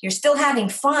you're still having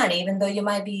fun, even though you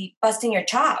might be busting your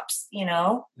chops,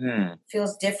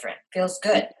 Feels different, feels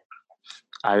good.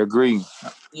 I agree.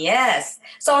 Yes.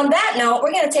 So on that note,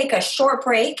 we're going to take a short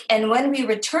break. And when we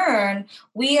return,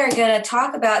 we are going to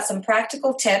talk about some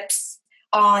practical tips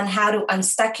on how to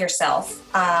unstuck yourself.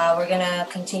 We're going to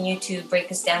continue to break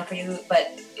this down for you,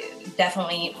 but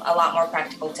definitely a lot more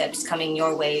practical tips coming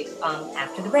your way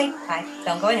after the break. Bye.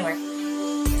 Don't go anywhere.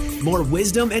 More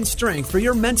wisdom and strength for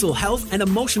your mental health and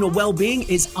emotional well-being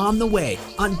is on the way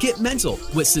on Get Mental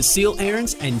with Cecile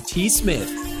Ahrens and T. Smith.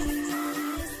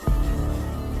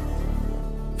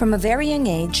 From a very young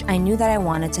age, I knew that I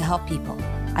wanted to help people.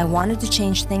 I wanted to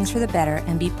change things for the better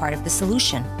and be part of the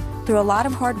solution. Through a lot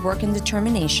of hard work and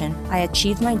determination, I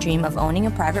achieved my dream of owning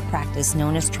a private practice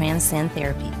known as Transcend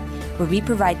Therapy, where we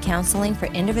provide counseling for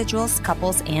individuals,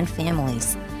 couples, and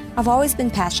families. I've always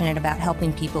been passionate about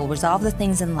helping people resolve the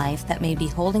things in life that may be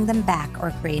holding them back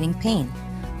or creating pain.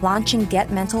 Launching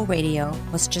Get Mental Radio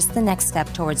was just the next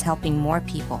step towards helping more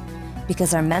people,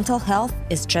 because our mental health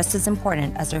is just as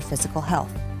important as our physical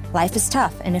health. Life is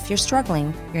tough, and if you're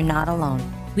struggling, you're not alone.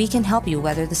 We can help you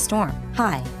weather the storm.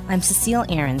 Hi, I'm Cecile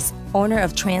Ahrens, owner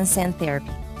of Transcend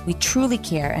Therapy. We truly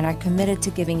care and are committed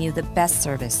to giving you the best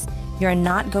service. You are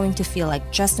not going to feel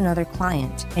like just another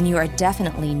client, and you are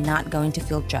definitely not going to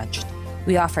feel judged.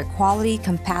 We offer quality,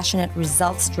 compassionate,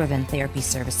 results-driven therapy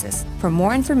services. For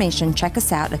more information, check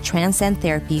us out at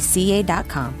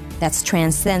transcendtherapyca.com. That's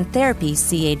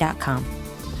transcendtherapyca.com.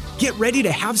 Get ready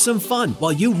to have some fun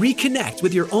while you reconnect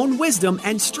with your own wisdom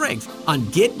and strength on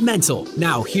Get Mental.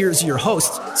 Now, here's your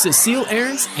hosts, Cecile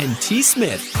Ahrens and T.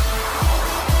 Smith.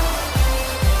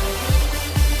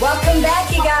 Welcome back,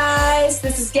 you guys.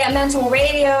 This is Get Mental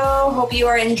Radio. Hope you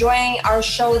are enjoying our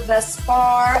show thus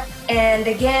far. And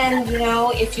again,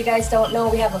 if you guys don't know,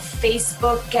 we have a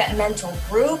Facebook Get Mental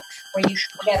group where you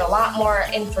can get a lot more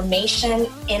information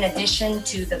in addition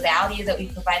to the value that we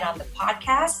provide on the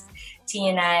podcast. T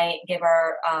and I give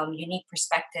our unique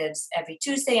perspectives every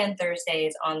Tuesday and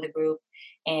Thursdays on the group,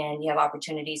 and you have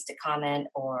opportunities to comment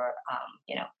or,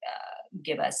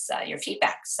 give us your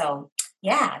feedback. So,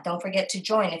 yeah, don't forget to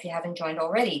join if you haven't joined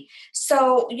already.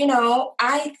 So,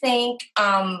 I think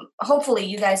hopefully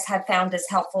you guys have found this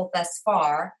helpful thus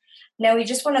far. Now, we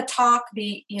just want to talk,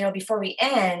 before we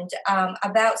end,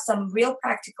 about some real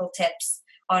practical tips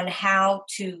on how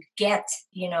to get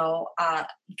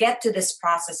to this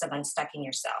process of unstucking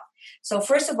yourself. So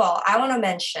first of all, I want to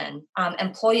mention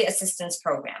employee assistance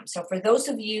program. So for those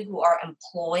of you who are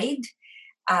employed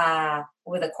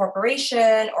with a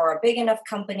corporation or a big enough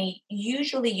company,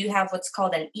 usually you have what's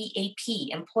called an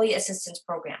EAP, Employee Assistance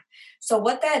Program. So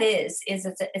what that is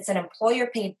it's an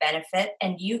employer-paid benefit,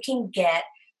 and you can get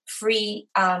free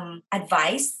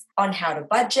advice on how to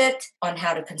budget, on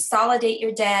how to consolidate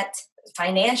your debt.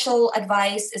 Financial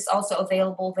advice is also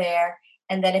available there.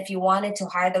 And then if you wanted to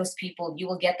hire those people, you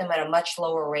will get them at a much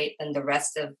lower rate than the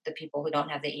rest of the people who don't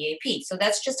have the EAP. So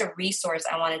that's just a resource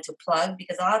I wanted to plug,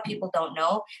 because a lot of people don't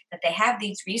know that they have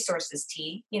these resources,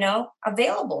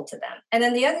 available to them. And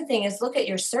then the other thing is, look at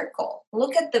your circle.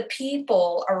 Look at the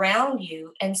people around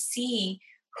you and see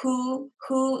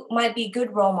who might be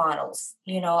good role models,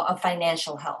 of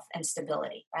financial health and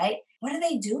stability, right? What are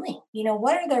they doing?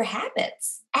 What are their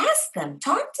habits? Ask them,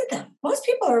 talk to them. Most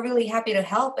people are really happy to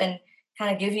help and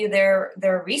kind of give you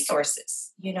their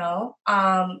resources,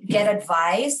 get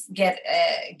advice, get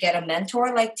a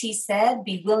mentor, like T said,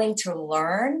 be willing to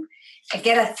learn,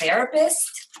 get a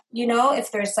therapist,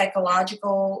 if there's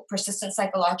persistent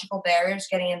psychological barriers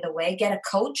getting in the way, get a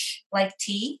coach like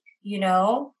T,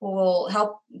 who will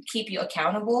help keep you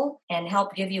accountable and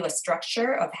help give you a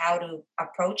structure of how to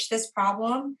approach this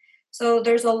problem. So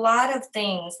there's a lot of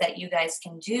things that you guys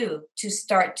can do to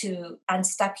start to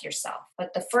unstuck yourself.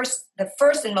 But the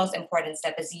first and most important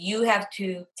step is you have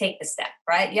to take the step,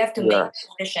 right? You have to make a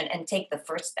decision and take the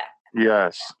first step.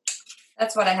 Yes.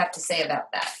 That's what I have to say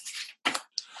about that.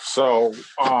 So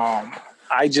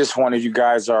I just wanted, you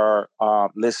guys are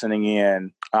listening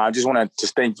in. I just want to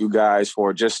just thank you guys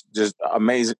for just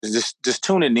amazing, just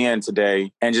tuning in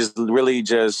today and just really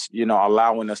just,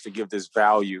 allowing us to give this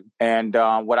value. And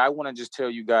what I want to just tell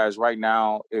you guys right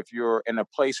now, if you're in a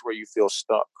place where you feel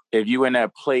stuck, if you're in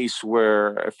that place where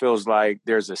it feels like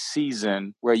there's a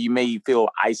season where you may feel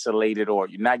isolated or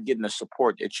you're not getting the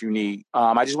support that you need,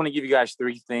 I just want to give you guys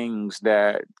 3 things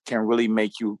that can really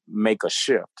make you make a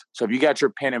shift. So if you got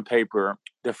your pen and paper,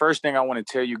 the first thing I want to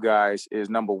tell you guys is,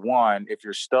 number 1, if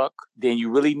you're stuck, then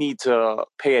you really need to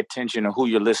pay attention to who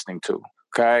you're listening to.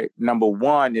 Okay. Number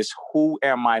 1 is, who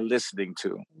am I listening to?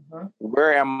 Mm-hmm.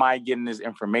 Where am I getting this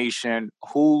information?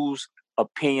 Whose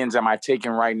opinions am I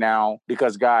taking right now?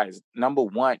 Because guys, number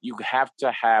 1, you have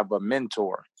to have a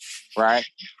mentor, right?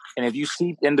 And if you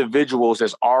see individuals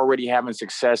that's already having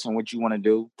success in what you want to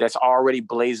do, that's already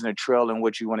blazing a trail in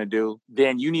what you want to do,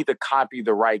 then you need to copy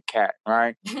the right cat,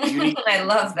 right? I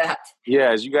love that.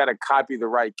 Yes, you got to copy the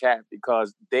right cat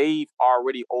because they've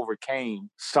already overcame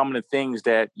some of the things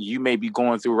that you may be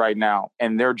going through right now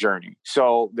in their journey.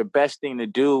 So the best thing to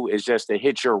do is just to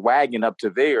hitch your wagon up to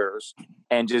theirs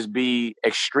and just be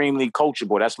extremely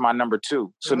coachable. That's my number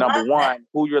 2. So number 1,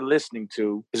 who you're listening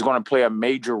to is going to play a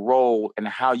major role in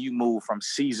how you move from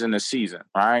season to season,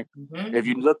 right? Mm-hmm. If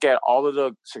you look at all of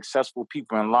the successful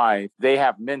people in life, they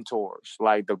have mentors,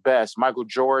 like the best. Michael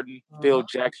Jordan, Phil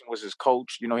Jackson was his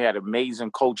coach. He had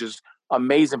amazing coaches,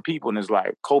 amazing people in his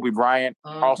life. Kobe Bryant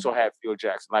also had Phil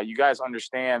Jackson. Like, you guys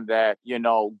understand that,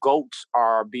 GOATs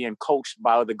are being coached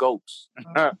by the GOATs.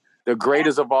 The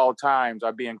greatest of all times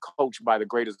are being coached by the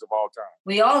greatest of all time.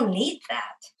 We all need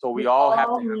that. So we all have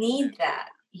to need that.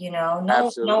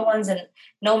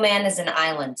 No man is an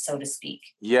island, so to speak.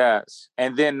 Yes.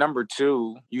 And then number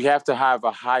 2, you have to have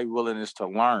a high willingness to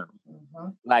learn. Mm-hmm.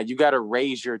 Like, you got to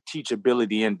raise your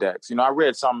teachability index. I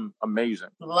read something amazing.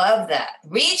 Love that.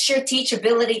 Reach your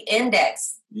teachability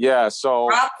index. Yeah. So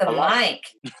drop the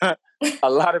mic.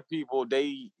 A lot of people,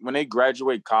 when they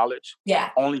graduate college,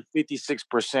 only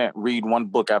 56% read 1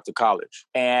 book after college.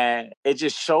 And it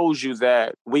just shows you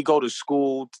that we go to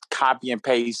school, copy and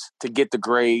paste to get the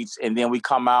grades, and then we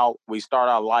come out, we start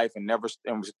our life and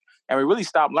we really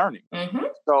stop learning. Mm-hmm.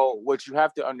 So what you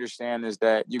have to understand is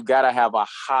that you got to have a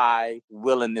high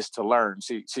willingness to learn.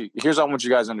 See, here's what I want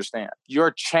you guys to understand.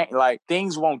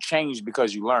 Things won't change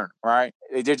because you learn, right?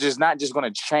 They're just not just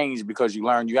going to change because you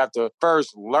learn. You have to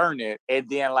first learn it. And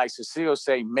then, like Cecile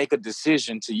say, make a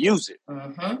decision to use it.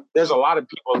 Mm-hmm. There's a lot of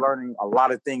people learning a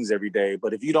lot of things every day.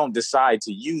 But if you don't decide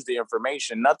to use the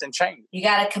information, nothing changes. You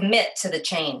got to commit to the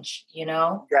change, You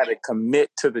got to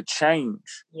commit to the change.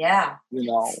 Yeah.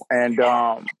 And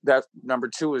that's number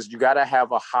 2 is you got to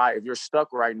have a high. If you're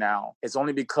stuck right now, it's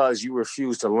only because you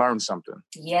refuse to learn something.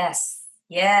 Yes.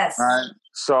 Right.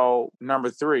 So number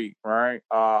 3, right?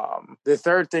 The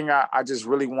third thing I just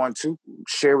really want to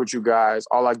share with you guys,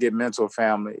 all I Get Mental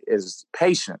family, is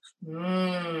patience.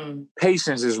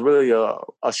 Patience is really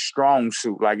a strong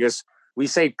suit. We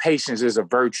say patience is a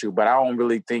virtue, but I don't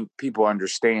really think people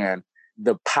understand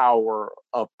the power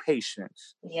of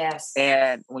patience. Yes.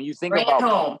 And when you think bring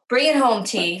it home,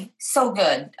 T. So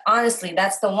good. Honestly,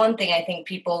 that's the one thing I think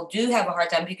people do have a hard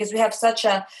time, because we have such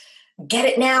a get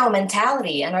it now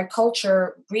mentality, and our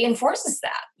culture reinforces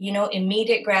that,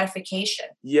 immediate gratification.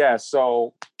 Yeah.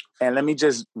 So, and let me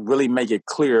just really make it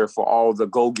clear for all the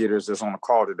go-getters that's on the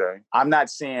call today. I'm not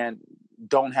saying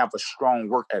don't have a strong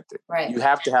work ethic. Right. You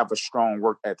have to have a strong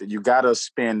work ethic. You got to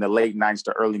spend the late nights,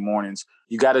 the early mornings.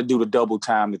 You got to do the double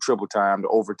time, the triple time, the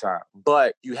overtime.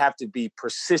 But you have to be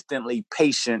persistently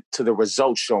patient to the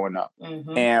results showing up.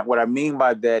 Mm-hmm. And what I mean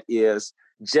by that is,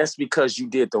 just because you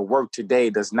did the work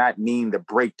today does not mean the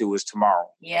breakthrough is tomorrow.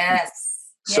 Yes.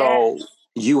 So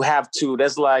you have to,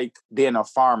 that's like being a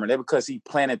farmer. That because he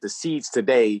planted the seeds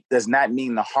today does not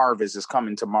mean the harvest is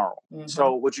coming tomorrow. Mm-hmm.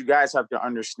 So what you guys have to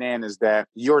understand is that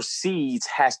your seeds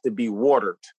has to be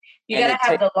watered. You got to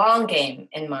have the long game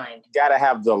in mind. You got to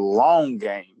have the long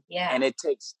game. Yeah. And it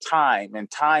takes time,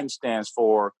 and time stands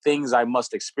for things I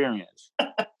must experience.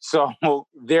 So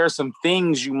there are some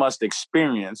things you must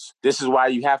experience. This is why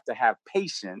you have to have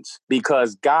patience,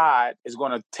 because God is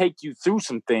going to take you through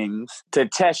some things to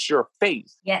test your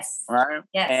faith. Yes. Right?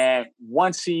 Yes. And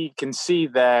once he can see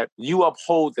that you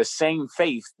uphold the same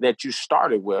faith that you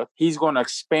started with, he's going to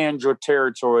expand your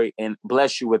territory and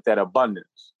bless you with that abundance.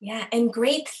 Yeah. And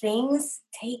great things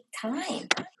take time.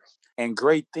 And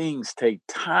great things take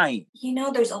time. You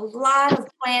know, there's a lot of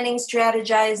planning,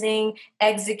 strategizing,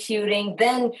 executing,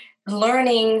 then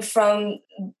learning from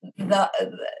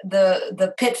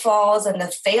the pitfalls and the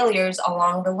failures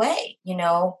along the way. You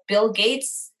know, Bill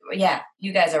Gates, yeah,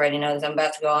 you guys already know this. I'm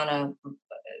about to go on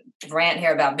a rant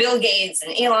here about Bill Gates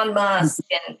and Elon Musk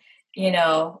and, you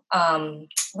know,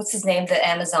 what's his name? The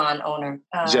Amazon owner.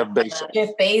 Jeff Bezos. Jeff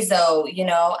Bezos, you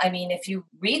know, I mean, if you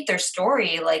read their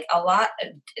story, like a lot,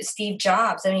 Steve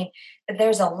Jobs, I mean,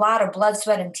 there's a lot of blood,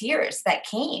 sweat, and tears that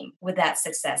came with that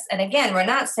success. And again, we're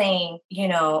not saying, you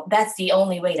know, that's the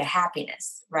only way to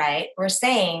happiness, right? We're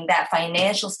saying that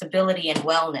financial stability and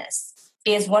wellness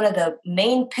is one of the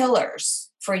main pillars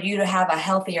for you to have a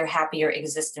healthier, happier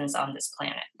existence on this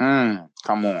planet.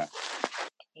 Come on.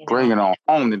 You know? Bring it on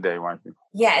home today, right?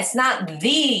 Yeah, it's not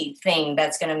the thing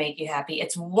that's going to make you happy.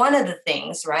 It's one of the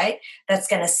things, right, that's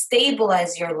going to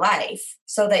stabilize your life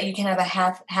so that you can have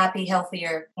a happy,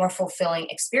 healthier, more fulfilling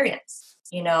experience.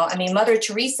 You know, I mean, Mother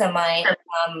Teresa might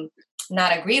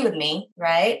not agree with me,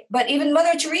 right? But even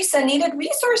Mother Teresa needed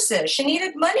resources. She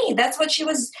needed money. That's why she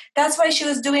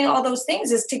was doing all those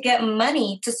things, is to get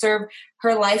money to serve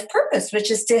her life purpose,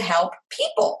 which is to help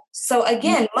people. So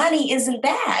again, money isn't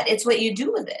bad. It's what you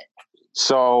do with it.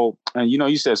 So, and you know,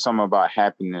 you said something about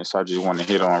happiness. I just want to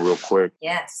hit on real quick.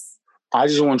 Yes. I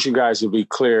just want you guys to be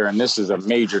clear, and this is a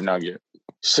major nugget.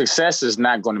 Success is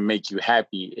not going to make you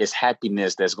happy. It's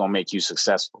happiness that's going to make you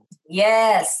successful.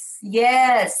 Yes.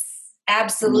 Yes.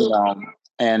 Absolutely.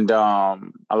 And a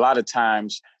lot of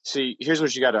times, see, here's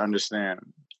what you got to understand.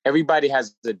 Everybody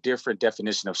has a different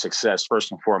definition of success,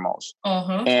 first and foremost.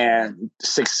 Mm-hmm. And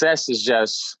success is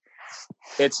just,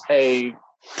 it's a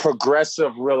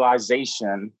progressive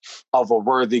realization of a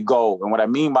worthy goal. And what I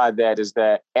mean by that is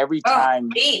that every time...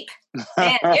 deep.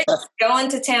 Man, you're just going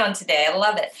to town today. I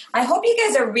love it. I hope you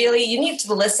guys are you need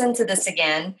to listen to this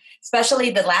again,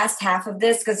 especially the last half of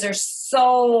this, because there's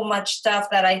so much stuff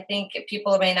that I think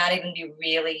people may not even be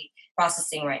really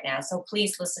processing right now. So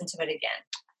please listen to it again.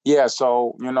 Yeah,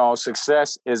 so, you know,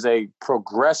 success is a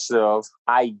progressive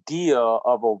idea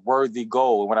of a worthy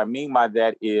goal. And what I mean by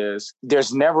that is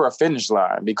there's never a finish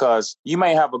line, because you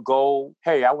may have a goal,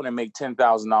 hey, I want to make $10,000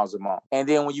 a month. And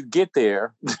then when you get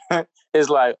there, it's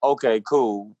like, okay,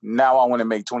 cool. Now I want to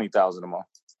make $20,000 a month.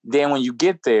 Then when you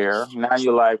get there, now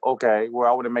you're like, okay, well,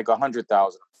 I want to make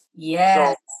 $100,000. Yes.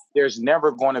 So there's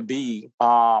never going to be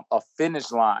a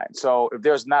finish line. So if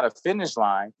there's not a finish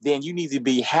line, then you need to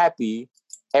be happy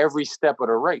every step of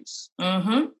the race.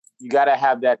 Mm-hmm. You got to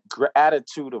have that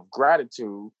attitude of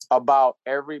gratitude about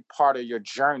every part of your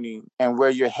journey and where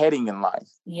you're heading in life.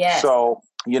 Yes. So,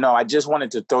 you know, I just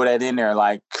wanted to throw that in there,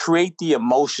 like create the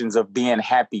emotions of being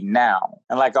happy now.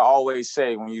 And like I always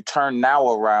say, when you turn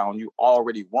now around, you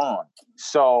already won.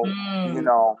 So, you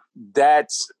know,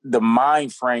 that's the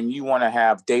mind frame you want to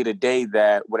have day to day,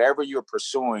 that whatever you're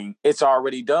pursuing, it's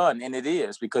already done. And it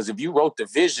is, because if you wrote the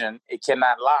vision, it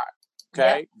cannot lie.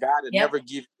 Okay. Yep. God would never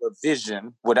give you a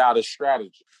vision without a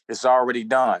strategy. It's already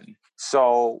done.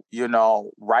 So, you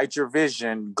know, write your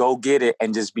vision, go get it,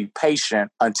 and just be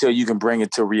patient until you can bring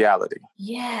it to reality.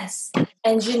 Yes.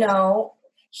 And, you know,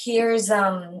 here's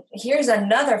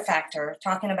another factor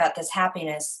talking about this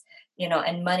happiness, you know,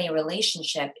 and money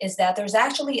relationship, is that there's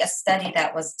actually a study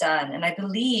that was done. And I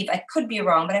believe, I could be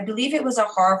wrong, but I believe it was a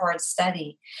Harvard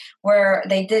study where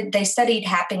they studied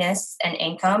happiness and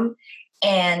income.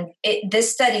 And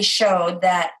this study showed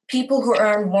that people who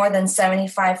earn more than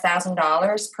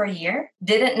 $75,000 per year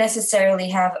didn't necessarily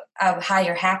have a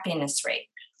higher happiness rate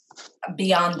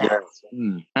beyond that.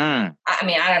 Yes. I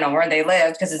mean, I don't know where they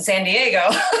lived, because in San Diego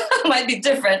it might be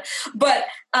different. But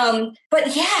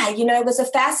yeah, you know, it was a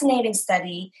fascinating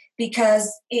study,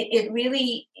 because it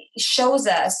really shows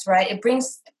us, right? It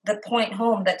brings the point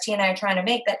home that T and I are trying to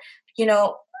make, that, you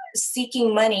know,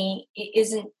 seeking money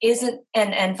isn't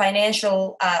and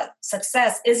financial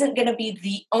success isn't going to be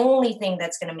the only thing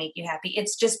that's going to make you happy.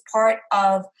 It's just part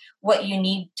of what you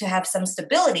need to have some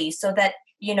stability, so that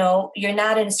you're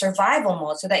not in survival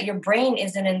mode, so that your brain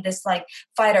isn't in this like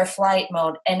fight or flight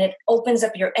mode, and it opens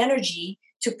up your energy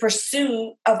to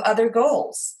pursue of other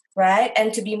goals, right?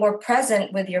 And to be more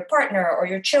present with your partner or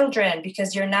your children,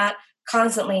 because you're not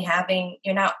constantly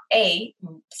you're not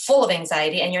full of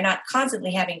anxiety, and you're not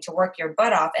constantly having to work your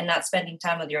butt off and not spending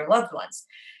time with your loved ones.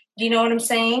 Do you know what I'm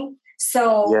saying?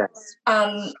 So,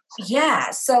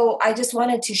 yes. So I just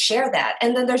wanted to share that.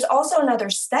 And then there's also another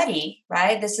study,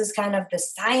 right? This is kind of the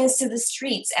science to the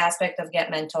streets aspect of Get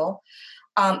Mental.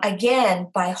 Again,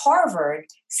 by Harvard,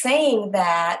 saying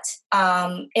that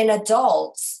in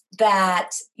adults,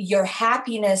 that your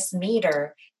happiness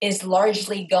meter is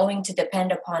largely going to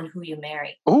depend upon who you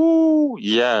marry. Ooh,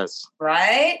 yes.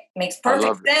 Right? Makes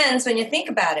perfect sense when you think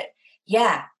about it.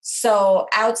 Yeah. So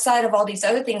outside of all these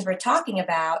other things we're talking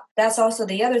about, that's also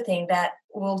the other thing that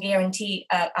will guarantee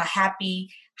a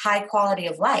happy, high quality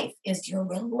of life is your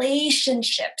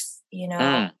relationships.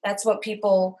 That's what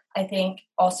people, I think,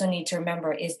 also need to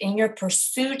remember is in your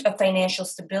pursuit of financial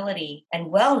stability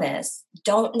and wellness,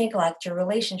 don't neglect your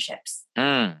relationships.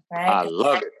 Right? I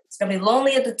love it. It's going to be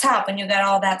lonely at the top when you got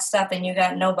all that stuff and you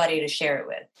got nobody to share it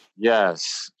with.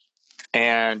 Yes.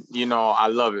 And, I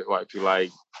love it, wifey. Like,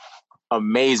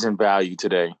 amazing value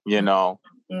today,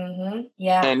 Mm-hmm.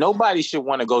 Yeah. And nobody should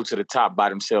want to go to the top by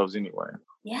themselves anyway.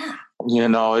 Yeah.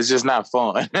 It's just not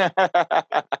fun.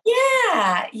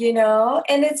 Yeah,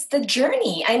 and it's the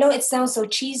journey. I know it sounds so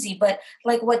cheesy, but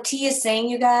like what T is saying,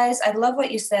 you guys, I love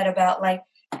what you said about like,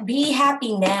 be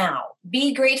happy now,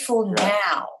 be grateful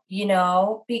now,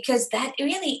 because that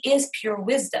really is pure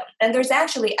wisdom. And there's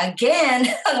actually, again,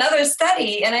 another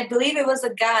study, and I believe it was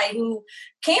a guy who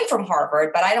came from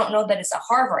Harvard, but I don't know that it's a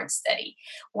Harvard study,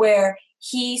 where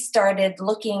he started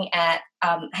looking at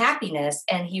happiness,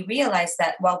 and he realized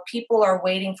that while people are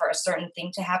waiting for a certain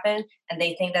thing to happen and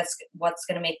they think that's what's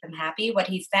going to make them happy, what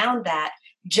he found that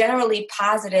generally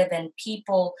positive and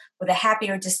people with a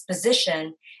happier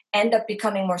disposition end up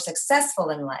becoming more successful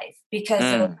in life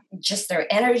because of just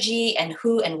their energy and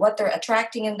who and what they're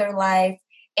attracting in their life.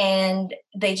 And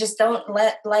they just don't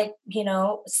let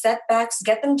setbacks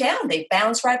get them down. They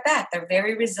bounce right back. They're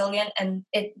very resilient, and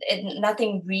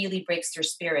nothing really breaks their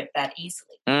spirit that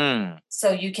easily.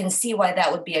 So you can see why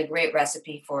that would be a great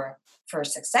recipe for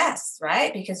success,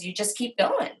 right? Because you just keep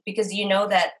going because you know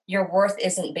that your worth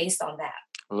isn't based on that.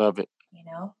 Love it.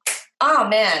 Oh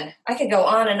man, I could go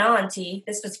on and on, T.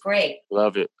 This was great.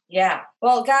 Love it. Yeah.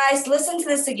 Well, guys, listen to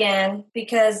this again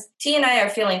because T and I are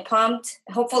feeling pumped.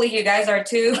 Hopefully you guys are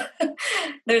too.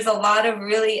 There's a lot of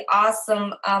really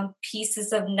awesome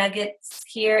pieces of nuggets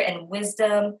here and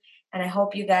wisdom. And I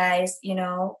hope you guys,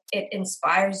 it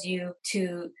inspires you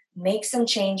to make some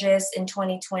changes in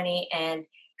 2020 and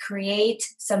create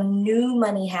some new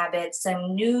money habits,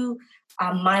 some new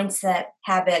mindset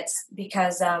habits,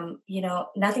 because,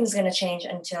 nothing's going to change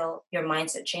until your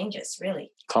mindset changes,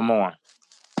 really. Come on.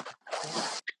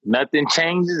 Nothing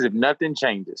changes if nothing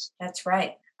changes. That's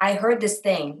right. I heard this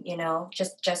thing,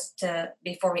 just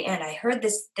before we end, I heard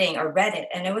this thing or read it,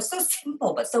 and it was so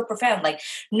simple but so profound. Like,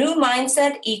 new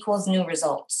mindset equals new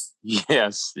results.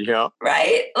 Yes. Yeah.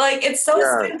 Right? Like, it's so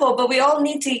simple, but we all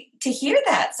need to hear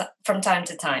that from time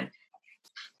to time.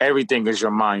 Everything is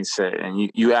your mindset, and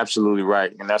you're absolutely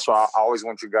right. And that's why I always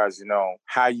want you guys to know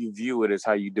how you view it is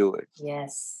how you do it.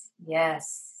 Yes.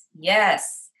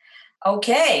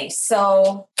 Okay,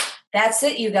 so that's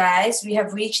it, you guys. We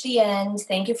have reached the end.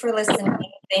 Thank you for listening.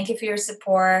 Thank you for your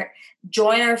support.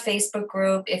 Join our Facebook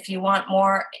group if you want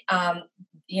more,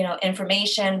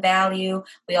 information, value.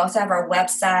 We also have our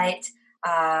website,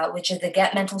 which is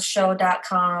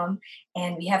thegetmentalshow.com.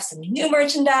 And we have some new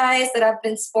merchandise that I've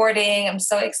been sporting. I'm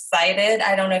so excited.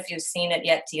 I don't know if you've seen it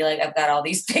yet, T. Like, I've got all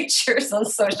these pictures on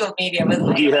social media.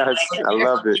 Yes, I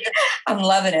love it. I'm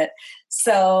loving it.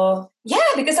 So, yeah,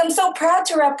 because I'm so proud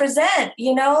to represent,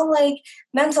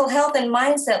 mental health and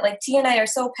mindset. Like, T and I are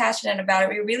so passionate about it.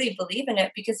 We really believe in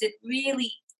it because it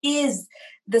really is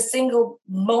the single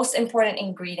most important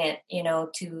ingredient,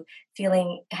 to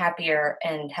feeling happier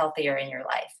and healthier in your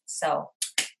life. So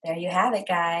there you have it,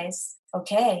 guys.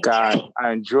 Okay. Guys,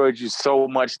 I enjoyed you so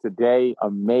much today.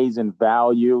 Amazing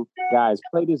value. Guys,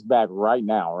 play this back right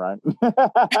now, right?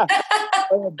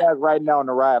 laying back right now on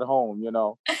the ride home,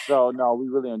 So, no, we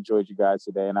really enjoyed you guys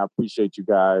today, and I appreciate you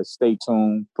guys. Stay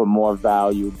tuned for more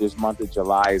value. This month of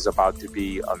July is about to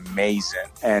be amazing.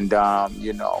 And,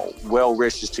 well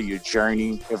wishes to your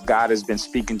journey. If God has been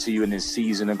speaking to you in this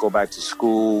season and go back to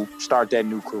school, start that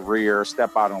new career,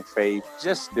 step out on faith,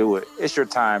 just do it. It's your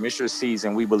time. It's your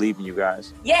season. We believe in you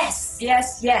guys. Yes,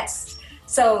 yes, yes.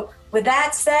 So with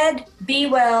that said, be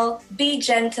well, be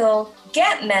gentle,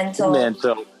 get mental.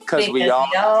 Because we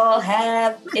all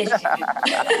have issues.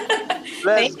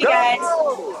 Thank you guys.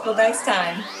 Till next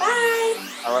time. Bye.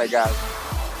 All right, guys.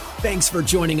 Thanks for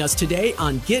joining us today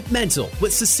on Get Mental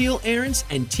with Cecile Ahrens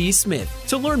and T. Smith.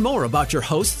 To learn more about your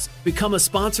hosts, become a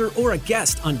sponsor or a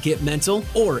guest on Get Mental,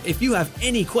 or if you have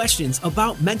any questions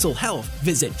about mental health,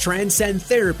 visit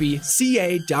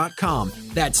transcendtherapyca.com.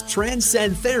 That's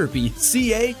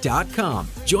transcendtherapyca.com.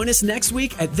 Join us next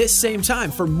week at this same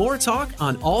time for more talk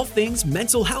on all things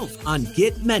mental health on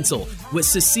Get Mental with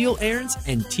Cecile Ahrens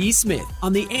and T. Smith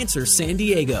on The Answer San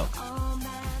Diego.